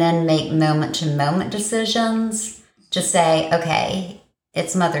 and then make moment-to-moment decisions to say, okay,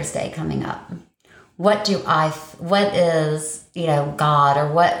 it's Mother's Day coming up. What is, you know, God, or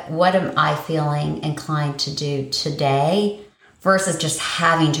what am I feeling inclined to do today, versus just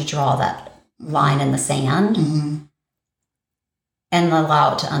having to draw that line in the sand and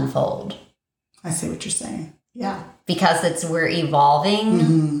allow it to unfold. I see what you're saying. Yeah. Because we're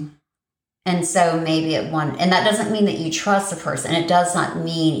evolving. And so maybe and that doesn't mean that you trust a person. It does not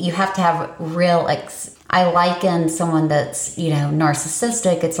mean you have to have real, I liken someone that's, you know,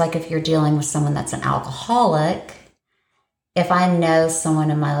 narcissistic. It's like if you're dealing with someone that's an alcoholic. If I know someone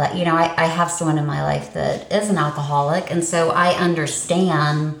in my life, you know, I have someone in my life that is an alcoholic. And so I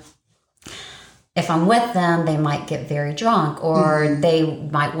understand if I'm with them, they might get very drunk, or they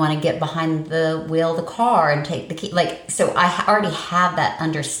might want to get behind the wheel of the car and take the key. So I already have that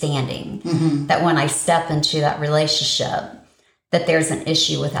understanding that when I step into that relationship, that there's an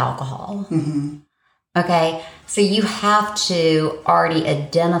issue with alcohol. Okay. So you have to already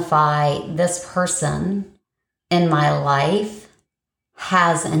identify this person in my life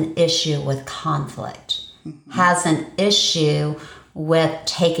has an issue with conflict, has an issue with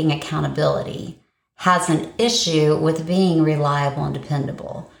taking accountability, has an issue with being reliable and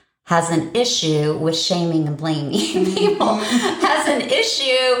dependable, has an issue with shaming and blaming people, has an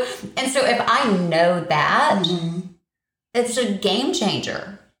issue. And so if I know that, it's a game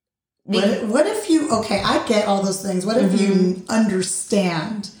changer. What if you, I get all those things. What if you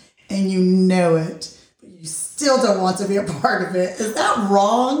understand and you know it, but you still don't want to be a part of it? Is that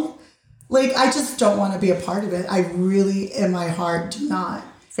wrong? Like, I just don't want to be a part of it. I really, in my heart, do not.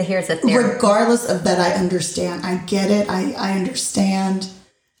 So here's the theory. Regardless of that, I understand. I get it. I understand.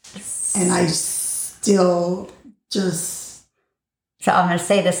 And I still just... So I'm going to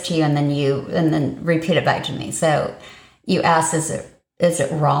say this to you and then repeat it back to me. So you asked, is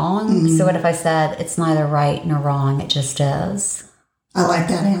it wrong? So what if I said, it's neither right nor wrong, it just is? I like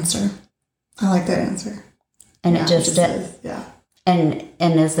that answer. And it just is. Yeah.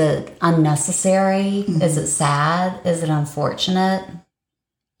 And is it unnecessary? Mm-hmm. Is it sad? Is it unfortunate?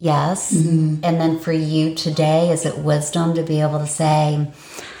 Yes. Mm-hmm. And then for you today, is it wisdom to be able to say,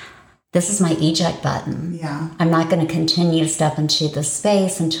 this is my eject button. Yeah. I'm not going to continue to step into this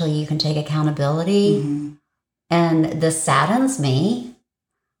space until you can take accountability. Mm-hmm. And this saddens me.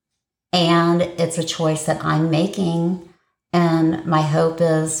 And it's a choice that I'm making. And my hope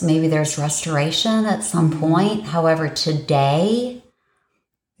is maybe there's restoration at some point. However, today,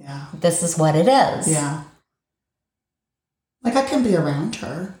 this is what it is. Yeah. Like I can be around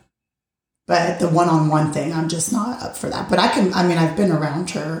her, but the one-on-one thing, I'm just not up for that. But I've been around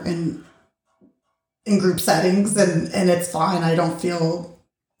her in group settings and it's fine. I don't feel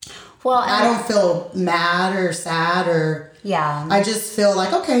mad or sad or, I just feel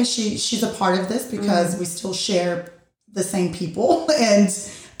like, okay, she's a part of this because we still share the same people. And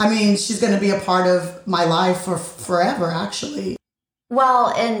I mean, she's going to be a part of my life for forever, actually.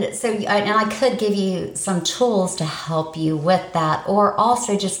 Well, and so, and I could give you some tools to help you with that, or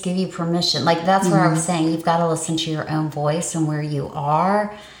also just give you permission. Like that's where I was saying, you've got to listen to your own voice and where you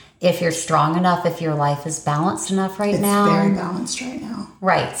are. If you're strong enough, if your life is balanced enough now. It's very balanced right now.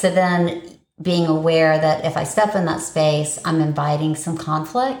 Right. So then being aware that if I step in that space, I'm inviting some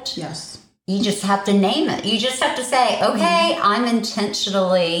conflict. Yes. You just have to name it. You just have to say, okay, I'm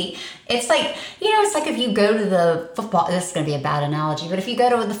intentionally, it's like, it's like if you go to the football, this is going to be a bad analogy, but if you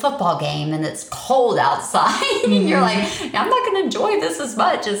go to the football game and it's cold outside and you're like, I'm not going to enjoy this as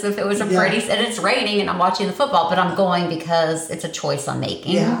much as if it was and it's raining and I'm watching the football, but I'm going because it's a choice I'm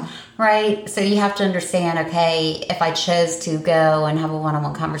making. Yeah. Right? So you have to understand, okay, if I chose to go and have a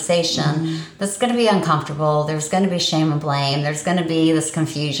one-on-one conversation, that's going to be uncomfortable. There's going to be shame and blame. There's going to be this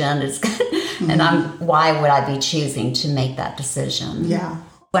confusion. And why would I be choosing to make that decision? Yeah.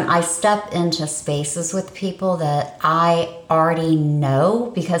 When I step into spaces with people that I already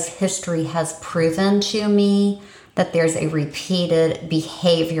know because history has proven to me that there's a repeated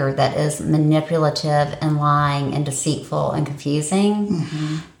behavior that is manipulative and lying and deceitful and confusing,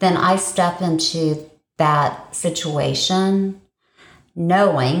 then I step into that situation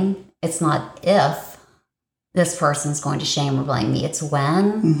knowing it's not if this person's going to shame or blame me, it's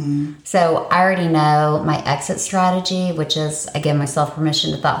when. So I already know my exit strategy, which is I give myself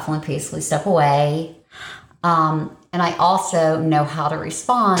permission to thoughtfully and peacefully step away. And I also know how to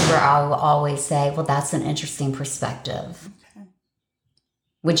respond where I will always say, well, that's an interesting perspective. Okay.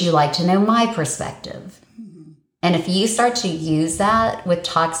 Would you like to know my perspective? And if you start to use that with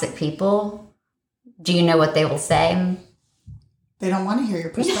toxic people, do you know what they will say? They don't want to hear your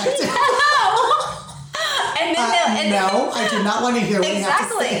perspective. And then no, I do not want to hear what you have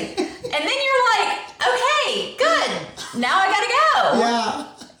to say. And then you're like, okay, good. Now I gotta go. Yeah.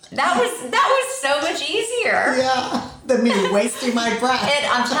 That was so much easier. Yeah, than me wasting my breath. And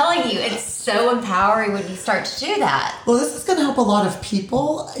I'm telling you, it's so empowering when you start to do that. Well, this is going to help a lot of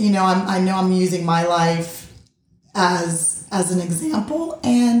people. I know I'm using my life as an example,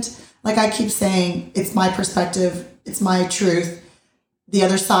 and like I keep saying, it's my perspective, it's my truth. The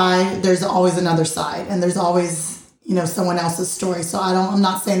other side, there's always another side, and there's always someone else's story. So I'm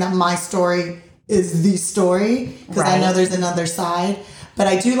not saying that my story is the story because I know there's another side. But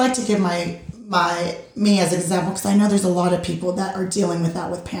I do like to give me as an example because I know there's a lot of people that are dealing with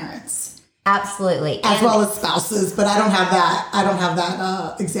that with parents. Absolutely. As well as spouses, but I don't have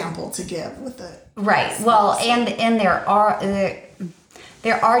that example to give with it. Right. Well, and there are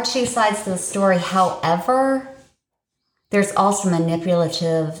two sides to the story. However, there's also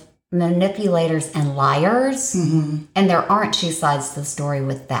manipulators and liars, and there aren't two sides to the story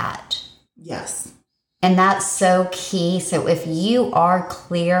with that. Yes. And that's so key. So if you are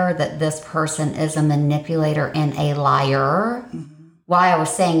clear that this person is a manipulator and a liar, why I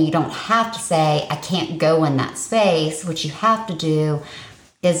was saying you don't have to say, I can't go in that space. What you have to do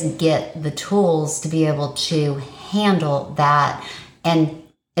is get the tools to be able to handle that. And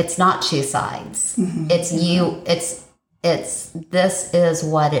it's not two sides. It's you. It's this is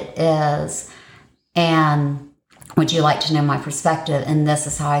what it is. And would you like to know my perspective? And this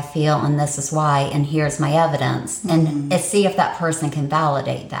is how I feel, and this is why, and here's my evidence. And see if that person can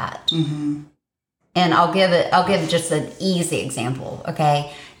validate that. And I'll give just an easy example,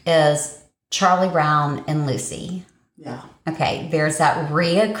 okay, is Charlie Brown and Lucy. Yeah. Okay, there's that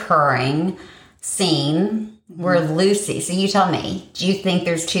reoccurring scene where Lucy, so you tell me, do you think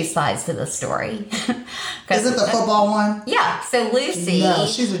there's two sides to the story? Is it the football one? Yeah, so Lucy. No,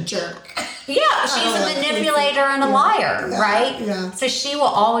 she's a jerk. Yeah, she's a manipulator and a liar, right? Yeah. So she will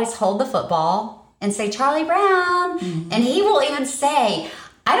always hold the football and say, Charlie Brown. And he will even say,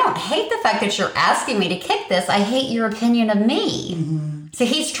 I don't hate the fact that you're asking me to kick this. I hate your opinion of me. Mm-hmm. So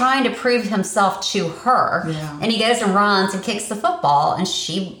he's trying to prove himself to her. Yeah. And he goes and runs and kicks the football, and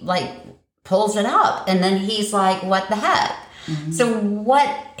she like pulls it up. And then he's like, what the heck? Mm-hmm. So what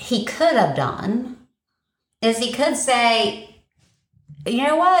he could have done is he could say, you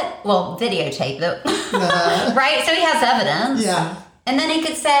know what? Well, videotape it. Right? So he has evidence. Yeah. And then he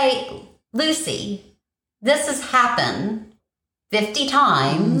could say, Lucy, this has happened 50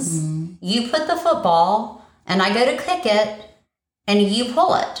 times. Mm-hmm. You put the football and I go to kick it and you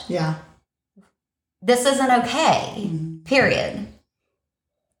pull it. Yeah. This isn't okay. Mm-hmm. Period.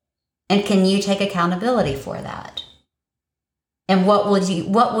 And can you take accountability for that? And what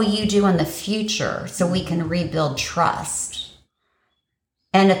will you do in the future so we can rebuild trust?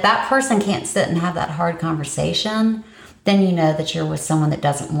 And if that person can't sit and have that hard conversation, then you know that you're with someone that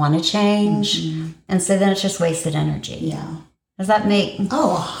doesn't want to change. Mm-hmm. And so then it's just wasted energy. Yeah. Does that make...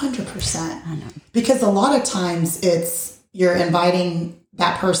 Oh, 100%. I know. Because a lot of times you're inviting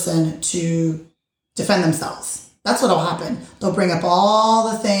that person to defend themselves. That's what'll happen. They'll bring up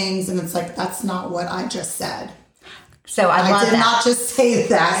all the things and it's like, that's not what I just said. So I did not just say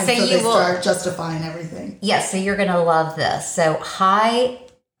that. So and so they start justifying everything. Yes, so you're going to love this. So high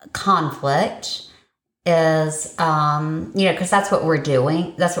conflict is, because that's what we're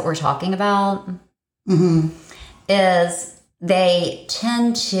doing. That's what we're talking about. Mm-hmm. Is they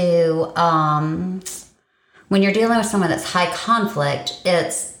tend to, when you're dealing with someone that's high conflict,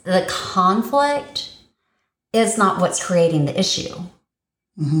 it's the conflict is not what's creating the issue.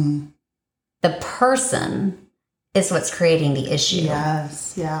 Mm-hmm. The person is what's creating the issue.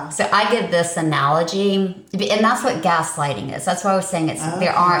 Yes, yeah. So I give this analogy, and that's what gaslighting is. That's why I was saying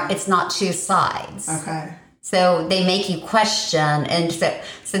it's not two sides. Okay. So they make you question, and so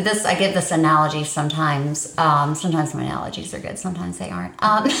this I give this analogy sometimes. Sometimes my analogies are good, sometimes they aren't.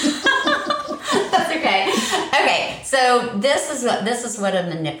 That's okay. Okay, so this is what a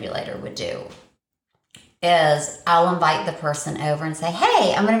manipulator would do. Is I'll invite the person over and say,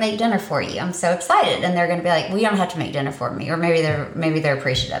 hey, I'm going to make dinner for you. I'm so excited. And they're going to be like, well, you don't have to make dinner for me. Or maybe they're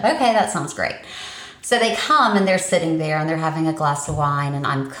appreciative. Okay, that sounds great. So they come and they're sitting there and they're having a glass of wine and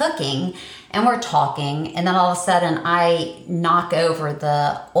I'm cooking and we're talking. And then all of a sudden I knock over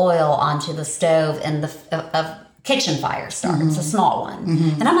the oil onto the stove and the kitchen fire starts, mm-hmm. a small one.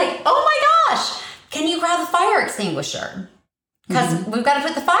 Mm-hmm. And I'm like, oh my gosh, can you grab the fire extinguisher? Because mm-hmm. we've got to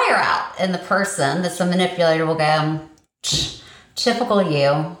put the fire out. And the person that's a manipulator will go, typical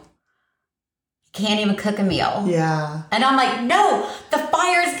you. Can't even cook a meal. Yeah. And I'm like, no, the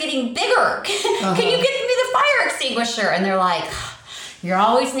fire's getting bigger. Uh-huh. Can you get me the fire extinguisher? And they're like, you're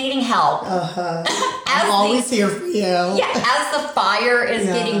always needing help. Uh-huh. I'm always here for you. Yeah, as the fire is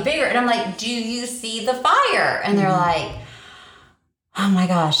getting bigger. And I'm like, do you see the fire? And they're like, oh my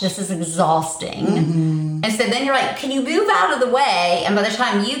gosh, this is exhausting. Mm-hmm. And so then you're like, can you move out of the way? And by the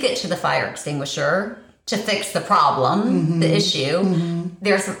time you get to the fire extinguisher to fix the problem, mm-hmm. the issue,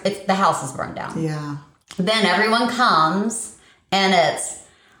 mm-hmm. the house is burned down. Yeah. Then everyone comes and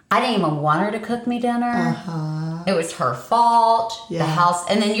I didn't even want her to cook me dinner. Uh-huh. It was her fault. Yeah. The house.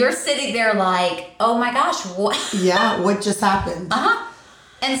 And then you're sitting there like, oh my gosh, what? Yeah, what just happened? Uh-huh.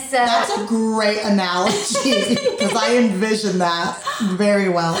 And so that's a great analogy because I envision that very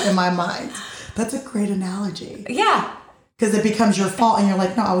well in my mind. That's a great analogy. Yeah. Because it becomes your fault and you're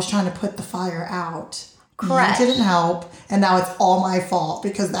like, no, I was trying to put the fire out. Correct. You didn't help. And now it's all my fault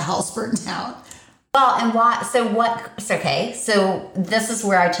because the house burned down. Well, and why? So what? Okay. So this is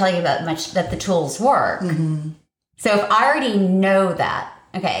where I tell you that the tools work. Mm-hmm. So if I already know that,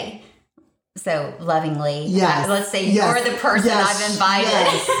 okay. So lovingly, let's say you're the person I've invited.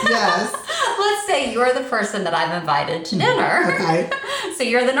 Yes. Let's say you're the person that I've invited to dinner. Okay. So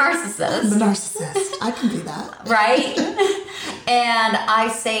you're the narcissist. The narcissist. I can do that. Right? And I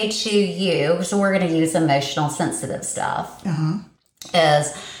say to you, so we're going to use emotional sensitive stuff,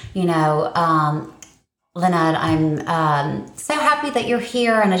 is, Lynette, I'm so happy that you're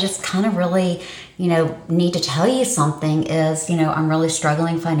here. And I just kind of really, need to tell you something is, I'm really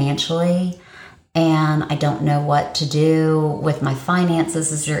struggling financially and I don't know what to do with my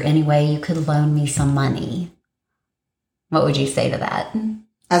finances. Is there any way you could loan me some money? What would you say to that?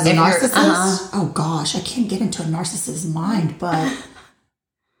 As a narcissist? Oh gosh, I can't get into a narcissist's mind, but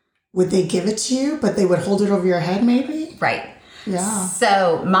would they give it to you, but they would hold it over your head maybe? Right. Yeah.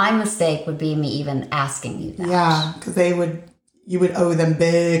 So my mistake would be me even asking you that. Yeah, because you would owe them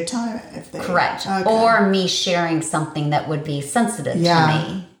big time if they... Correct. Okay. Or me sharing something that would be sensitive to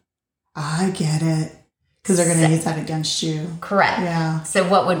me. I get it. Because they're going to use that against you. Correct. Yeah. So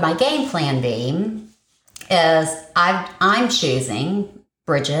what would my game plan be is I'm choosing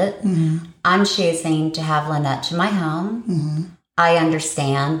Bridget. I'm choosing to have Lynette to my home. I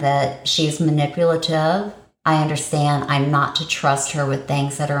understand that she's manipulative. I understand I'm not to trust her with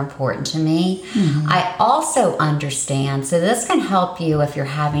things that are important to me. I also understand, so this can help you if you're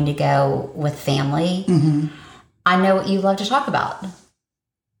having to go with family. I know what you love to talk about.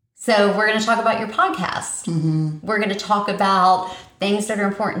 So we're going to talk about your podcast. We're going to talk about things that are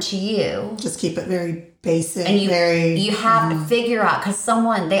important to you. Just keep it very basic. And you have to figure out, because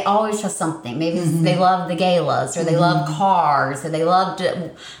they always have something. Maybe they love the galas, or they love cars, or they love to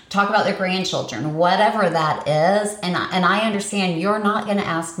talk about their grandchildren, whatever that is. And I understand you're not going to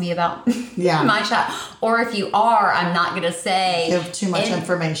ask me about my child. Or if you are, I'm not going to say. Give too much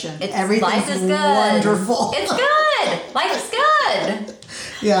information. Life is good. Wonderful. It's good. Life is good.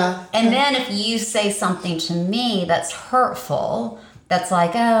 Yeah. And then if you say something to me that's hurtful, that's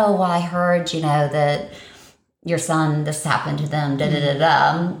like, oh, well, I heard, that your son, this happened to them,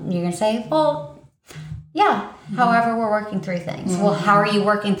 you're going to say, well, yeah, however, we're working through things. Well, how are you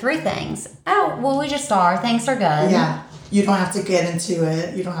working through things? Oh, well, we just are. Things are good. Yeah. You don't have to get into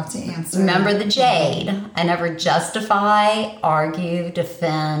it. You don't have to answer. Remember the jade. I never justify, argue,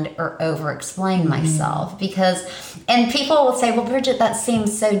 defend, or over-explain myself. And people will say, well, Bridget, that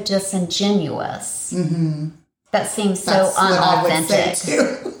seems so disingenuous. That seems so unauthentic. What I would say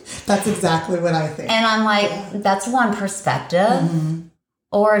too. That's exactly what I think. And I'm like, that's one perspective.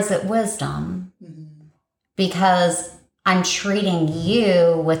 Or is it wisdom? Because I'm treating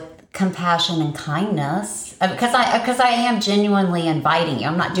you with compassion and kindness, because I am genuinely inviting you.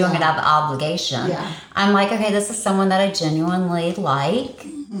 I'm not doing it out of obligation. I'm like, okay, this is someone that I genuinely like.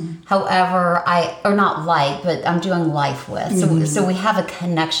 However, but I'm doing life with. So we have a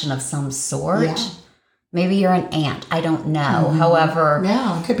connection of some sort. Maybe you're an aunt. I don't know. However,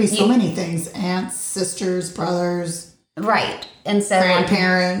 it could be so many things: aunts, sisters, brothers, right? And so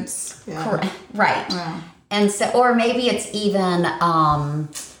grandparents, right? Yeah. And so, or maybe it's even.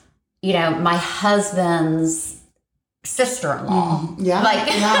 My husband's sister-in-law.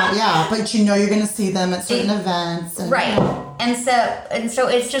 But you're going to see them at certain events. Right. And so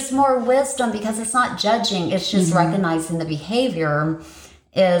it's just more wisdom, because it's not judging. It's just recognizing the behavior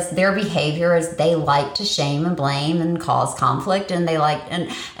is their behavior is they like to shame and blame and cause conflict. And they like, and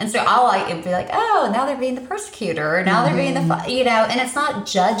so I'll be like, oh, now they're being the persecutor, or now they're being and it's not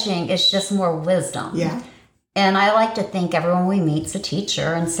judging. It's just more wisdom. Yeah. And I like to think everyone we meet's a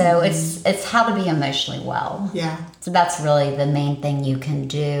teacher. And so it's how to be emotionally well. Yeah. So that's really the main thing you can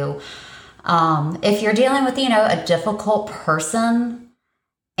do. If you're dealing with, a difficult person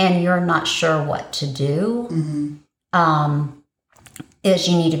and you're not sure what to do, is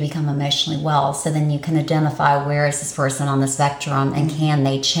you need to become emotionally well. So then you can identify, where is this person on the spectrum, and can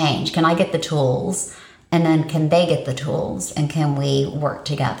they change? Can I get the tools? And then can they get the tools? And can we work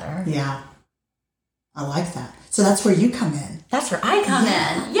together? Yeah. I like that. So that's where you come in. That's where I come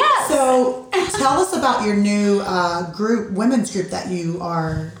in. Yes. So tell us about your new women's group that you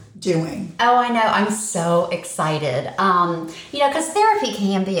are doing. Oh, I know. I'm so excited. Because therapy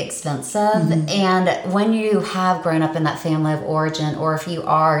can be expensive. And when you have grown up in that family of origin, or if you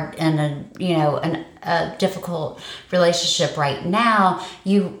are in a difficult relationship right now,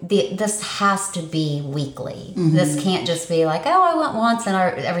 this has to be weekly. This can't just be like, oh, I went once and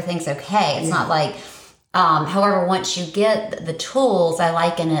everything's okay. It's not like, however, once you get the tools, I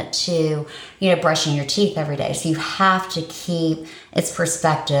liken it to, brushing your teeth every day. So you have to keep its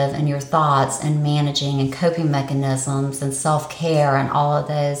perspective and your thoughts and managing and coping mechanisms and self-care and all of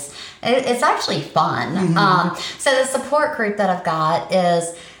those. It's actually fun. So the support group that I've got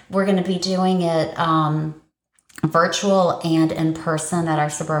is, we're going to be doing it virtual and in person at our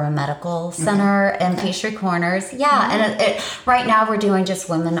Suburban Medical Center in Peachtree Corners. And right now we're doing just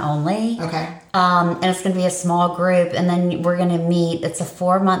women only. Okay. And it's going to be a small group, and then we're going to meet. It's a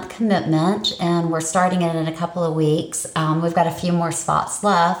 4-month commitment, and we're starting it in a couple of weeks. We've got a few more spots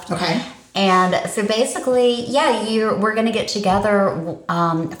left. Okay. And so basically, we're going to get together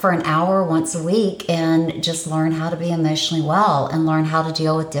for an hour once a week and just learn how to be emotionally well and learn how to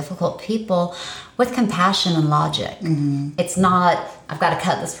deal with difficult people with compassion and logic. It's not, I've got to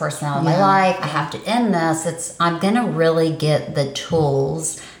cut this person out of my life, I have to end this. I'm going to really get the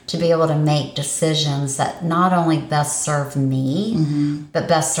tools to be able to make decisions that not only best serve me, but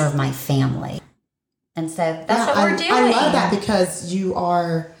best serve my family. And so that's what we're doing. I love that, because you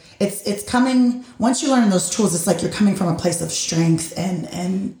are... It's coming, once you learn those tools, it's like you're coming from a place of strength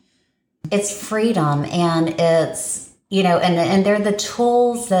and it's freedom, and it's, and they're the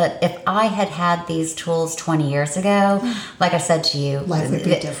tools that if I had these tools 20 years ago, like I said to you, life would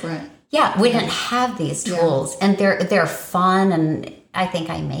be different. Yeah, we didn't have these tools, and they're fun, and I think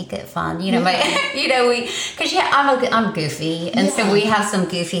I make it fun, because I'm goofy, and so we have some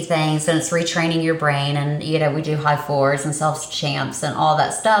goofy things, and it's retraining your brain, and we do high fours and self champs and all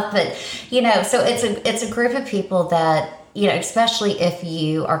that stuff. But so it's a group of people that especially if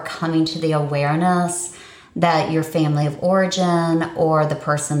you are coming to the awareness that your family of origin or the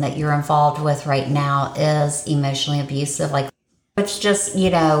person that you're involved with right now is emotionally abusive, like. It's just,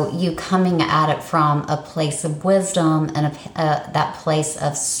 you coming at it from a place of wisdom and that place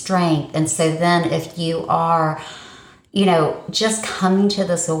of strength. And so then if you are, just coming to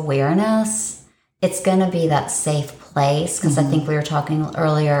this awareness, it's going to be that safe place. Because I think we were talking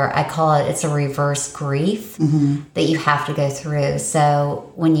earlier, I call it's a reverse grief that you have to go through.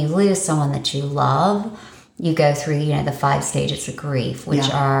 So when you lose someone that you love, you go through, the 5 stages of grief, which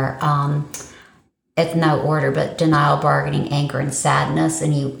are... it's no order, but denial, bargaining, anger, and sadness.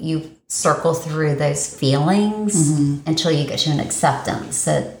 And you circle through those feelings until you get to an acceptance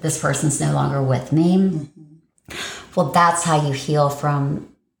that this person's no longer with me. Well, that's how you heal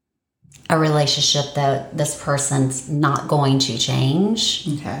from a relationship that this person's not going to change.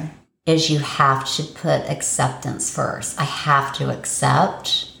 Okay. Is you have to put acceptance first. I have to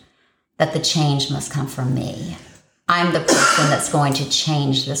accept that the change must come from me. I'm the person that's going to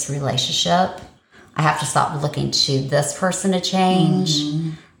change this relationship. I have to stop looking to this person to change.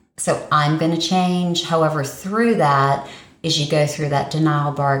 So I'm going to change. However, through that is you go through that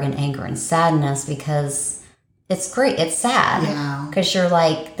denial, bargain, anger, and sadness, because it's great. It's sad because you're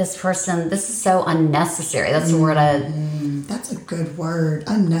like, this person, this is so unnecessary. That's the word that's a good word.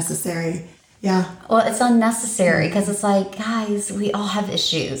 Unnecessary. Yeah. Well, it's unnecessary because it's like, guys, we all have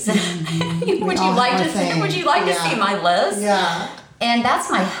issues. Would you like to see my list? Yeah. And that's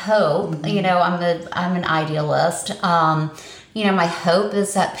my hope. I'm an idealist. My hope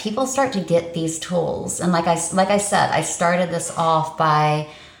is that people start to get these tools. And like I said, I started this off by,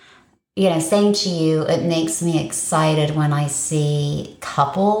 saying to you, it makes me excited when I see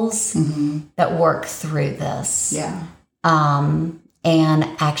couples that work through this. Yeah. And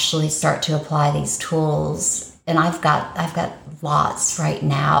actually start to apply these tools. And I've got lots right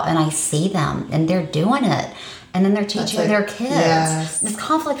now, and I see them, and they're doing it. And then they're teaching their kids. Yes. It's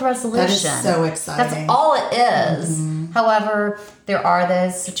conflict resolution. That is so exciting. That's all it is. However, there are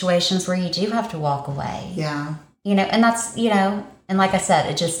those situations where you do have to walk away. Yeah. And that's, and like I said,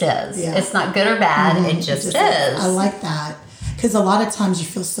 it just is. Yeah. It's not good or bad. It just is. I like that. Because a lot of times you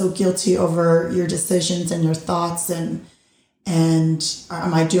feel so guilty over your decisions and your thoughts and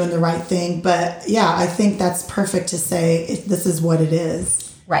am I doing the right thing? But yeah, I think that's perfect to say this is what it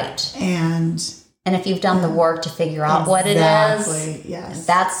is. Right. And if you've done the work to figure out what it is, yes.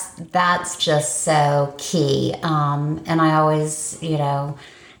 that's just so key. And I always,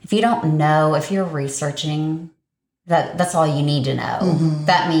 if you don't know, if you're researching, that's all you need to know.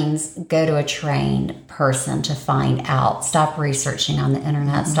 That means go to a trained person to find out. Stop researching on the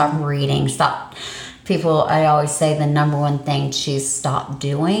internet. Stop reading. I always say the number one thing to stop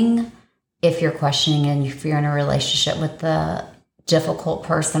doing if you're questioning and if you're in a relationship with the difficult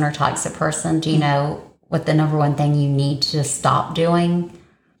person or toxic person, do you know what the number one thing you need to stop doing?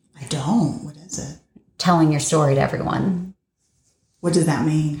 I don't. What is it? Telling your story to everyone. What does that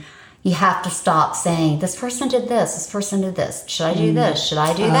mean? You have to stop saying, this person did this person did this. Should I do this? Should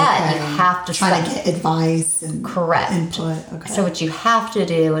I do that? You have to try to get advice and correct input. Okay. So what you have to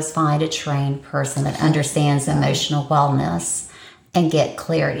do is find a trained person that understands emotional wellness and get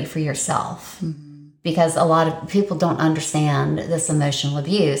clarity for yourself. Because a lot of people don't understand this emotional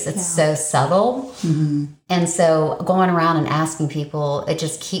abuse. It's so subtle. And so going around and asking people, it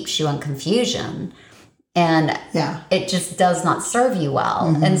just keeps you in confusion. And it just does not serve you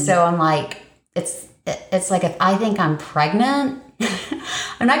well. And so I'm like, it's like if I think I'm pregnant,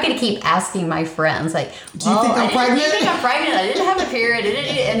 I'm not going to keep asking my friends, like, do you think I'm pregnant? Do you think I'm pregnant? I didn't have a period.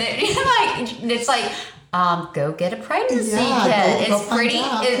 And it's like, go get a pregnancy kit. It's pretty.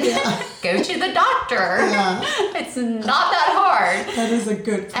 Go to the doctor. It's not that hard. That is a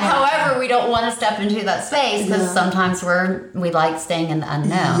good point. However, we don't want to step into that space because sometimes we like staying in the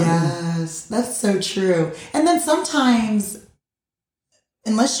unknown. Yes, that's so true. And then sometimes,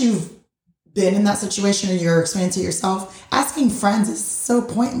 unless you've been in that situation or you're experiencing it yourself, asking friends is so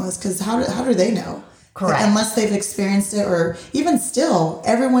pointless because how do they know? Correct. Unless they've experienced it, or even still,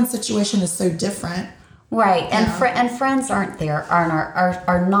 everyone's situation is so different. Right, and friends are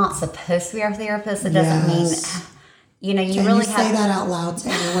not supposed to be our therapists. It doesn't mean, you Can really you say that out loud to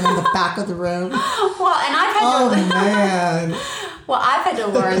everyone in the back of the room? Well, and I've had I've had to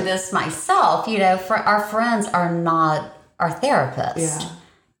learn this myself. For our friends are not our therapists.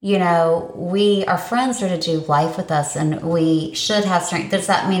 our friends are to do life with us, and we should have strength. Does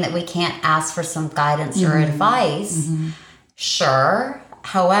that mean that we can't ask for some guidance or advice? Sure.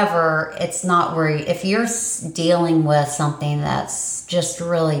 However, it's not where, if you're dealing with something that's just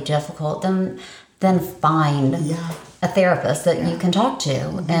really difficult, then find a therapist that you can talk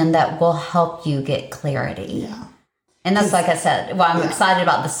to and that will help you get clarity. Yeah. And that's, like I said, what I'm excited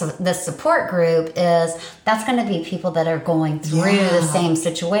about this support group is that's going to be people that are going through the same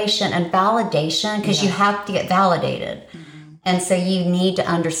situation and validation, because you have to get validated. And so you need to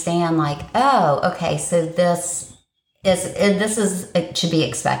understand, like, oh, okay, so this is to be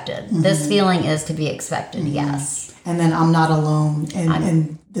expected. This feeling is to be expected. Yes. And then I'm not alone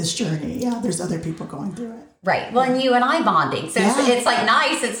in this journey. Yeah, there's other people going through it. Right. Well, and you and I bonding. So it's like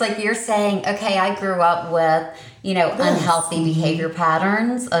nice. It's like you're saying, okay, I grew up with, unhealthy behavior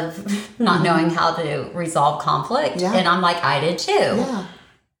patterns of not knowing how to resolve conflict. Yeah. And I'm like, I did too. Yeah.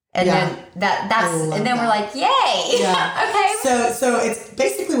 And then we're like, yay. Yeah. Okay. So it's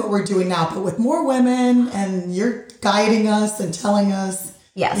basically what we're doing now, but with more women, and you're guiding us and telling us,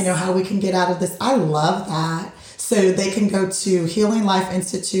 how we can get out of this. I love that. So they can go to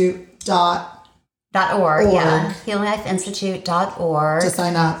healinglifeinstitute.org. healinglifeinstitute.org to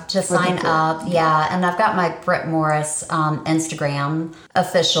sign up. And I've got my Britt Morris Instagram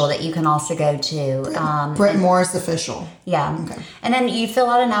official that you can also go to. Britt Morris official. Okay. And then you fill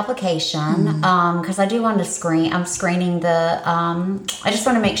out an application, because I do want to I'm screening the I just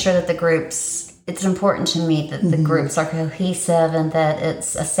want to make sure that the groups, it's important to me that the groups are cohesive and that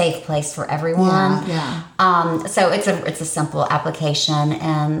it's a safe place for everyone. So it's a simple application,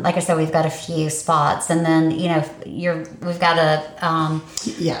 and like I said, we've got a few spots, and then we've got a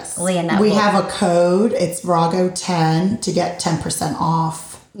we have a code. It's Virago10 to get 10% off.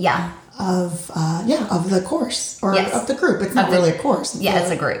 Of the course or of the group. It's not really a course.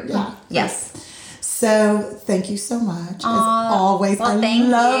 It's a group. Yes. So thank you so much. As always, I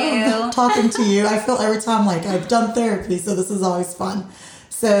love talking to you. I feel every time like I've done therapy, so this is always fun.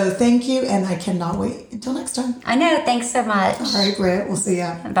 So thank you, and I cannot wait until next time. I know. Thanks so much. All right, Britt. We'll see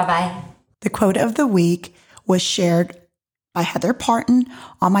ya. Bye-bye. The quote of the week was shared by Heather Parton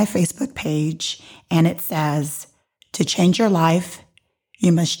on my Facebook page, and it says, "To change your life,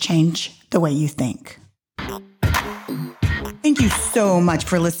 you must change the way you think." Thank you so much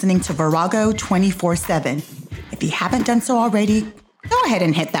for listening to Virago 24/7. If you haven't done so already, go ahead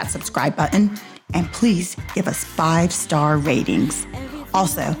and hit that subscribe button, and please give us 5-star ratings.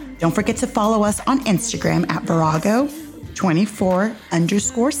 Also, don't forget to follow us on Instagram at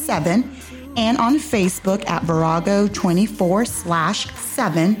Virago24_7 and on Facebook at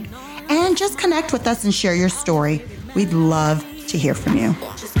Virago24/7, and just connect with us and share your story. We'd love to hear from you.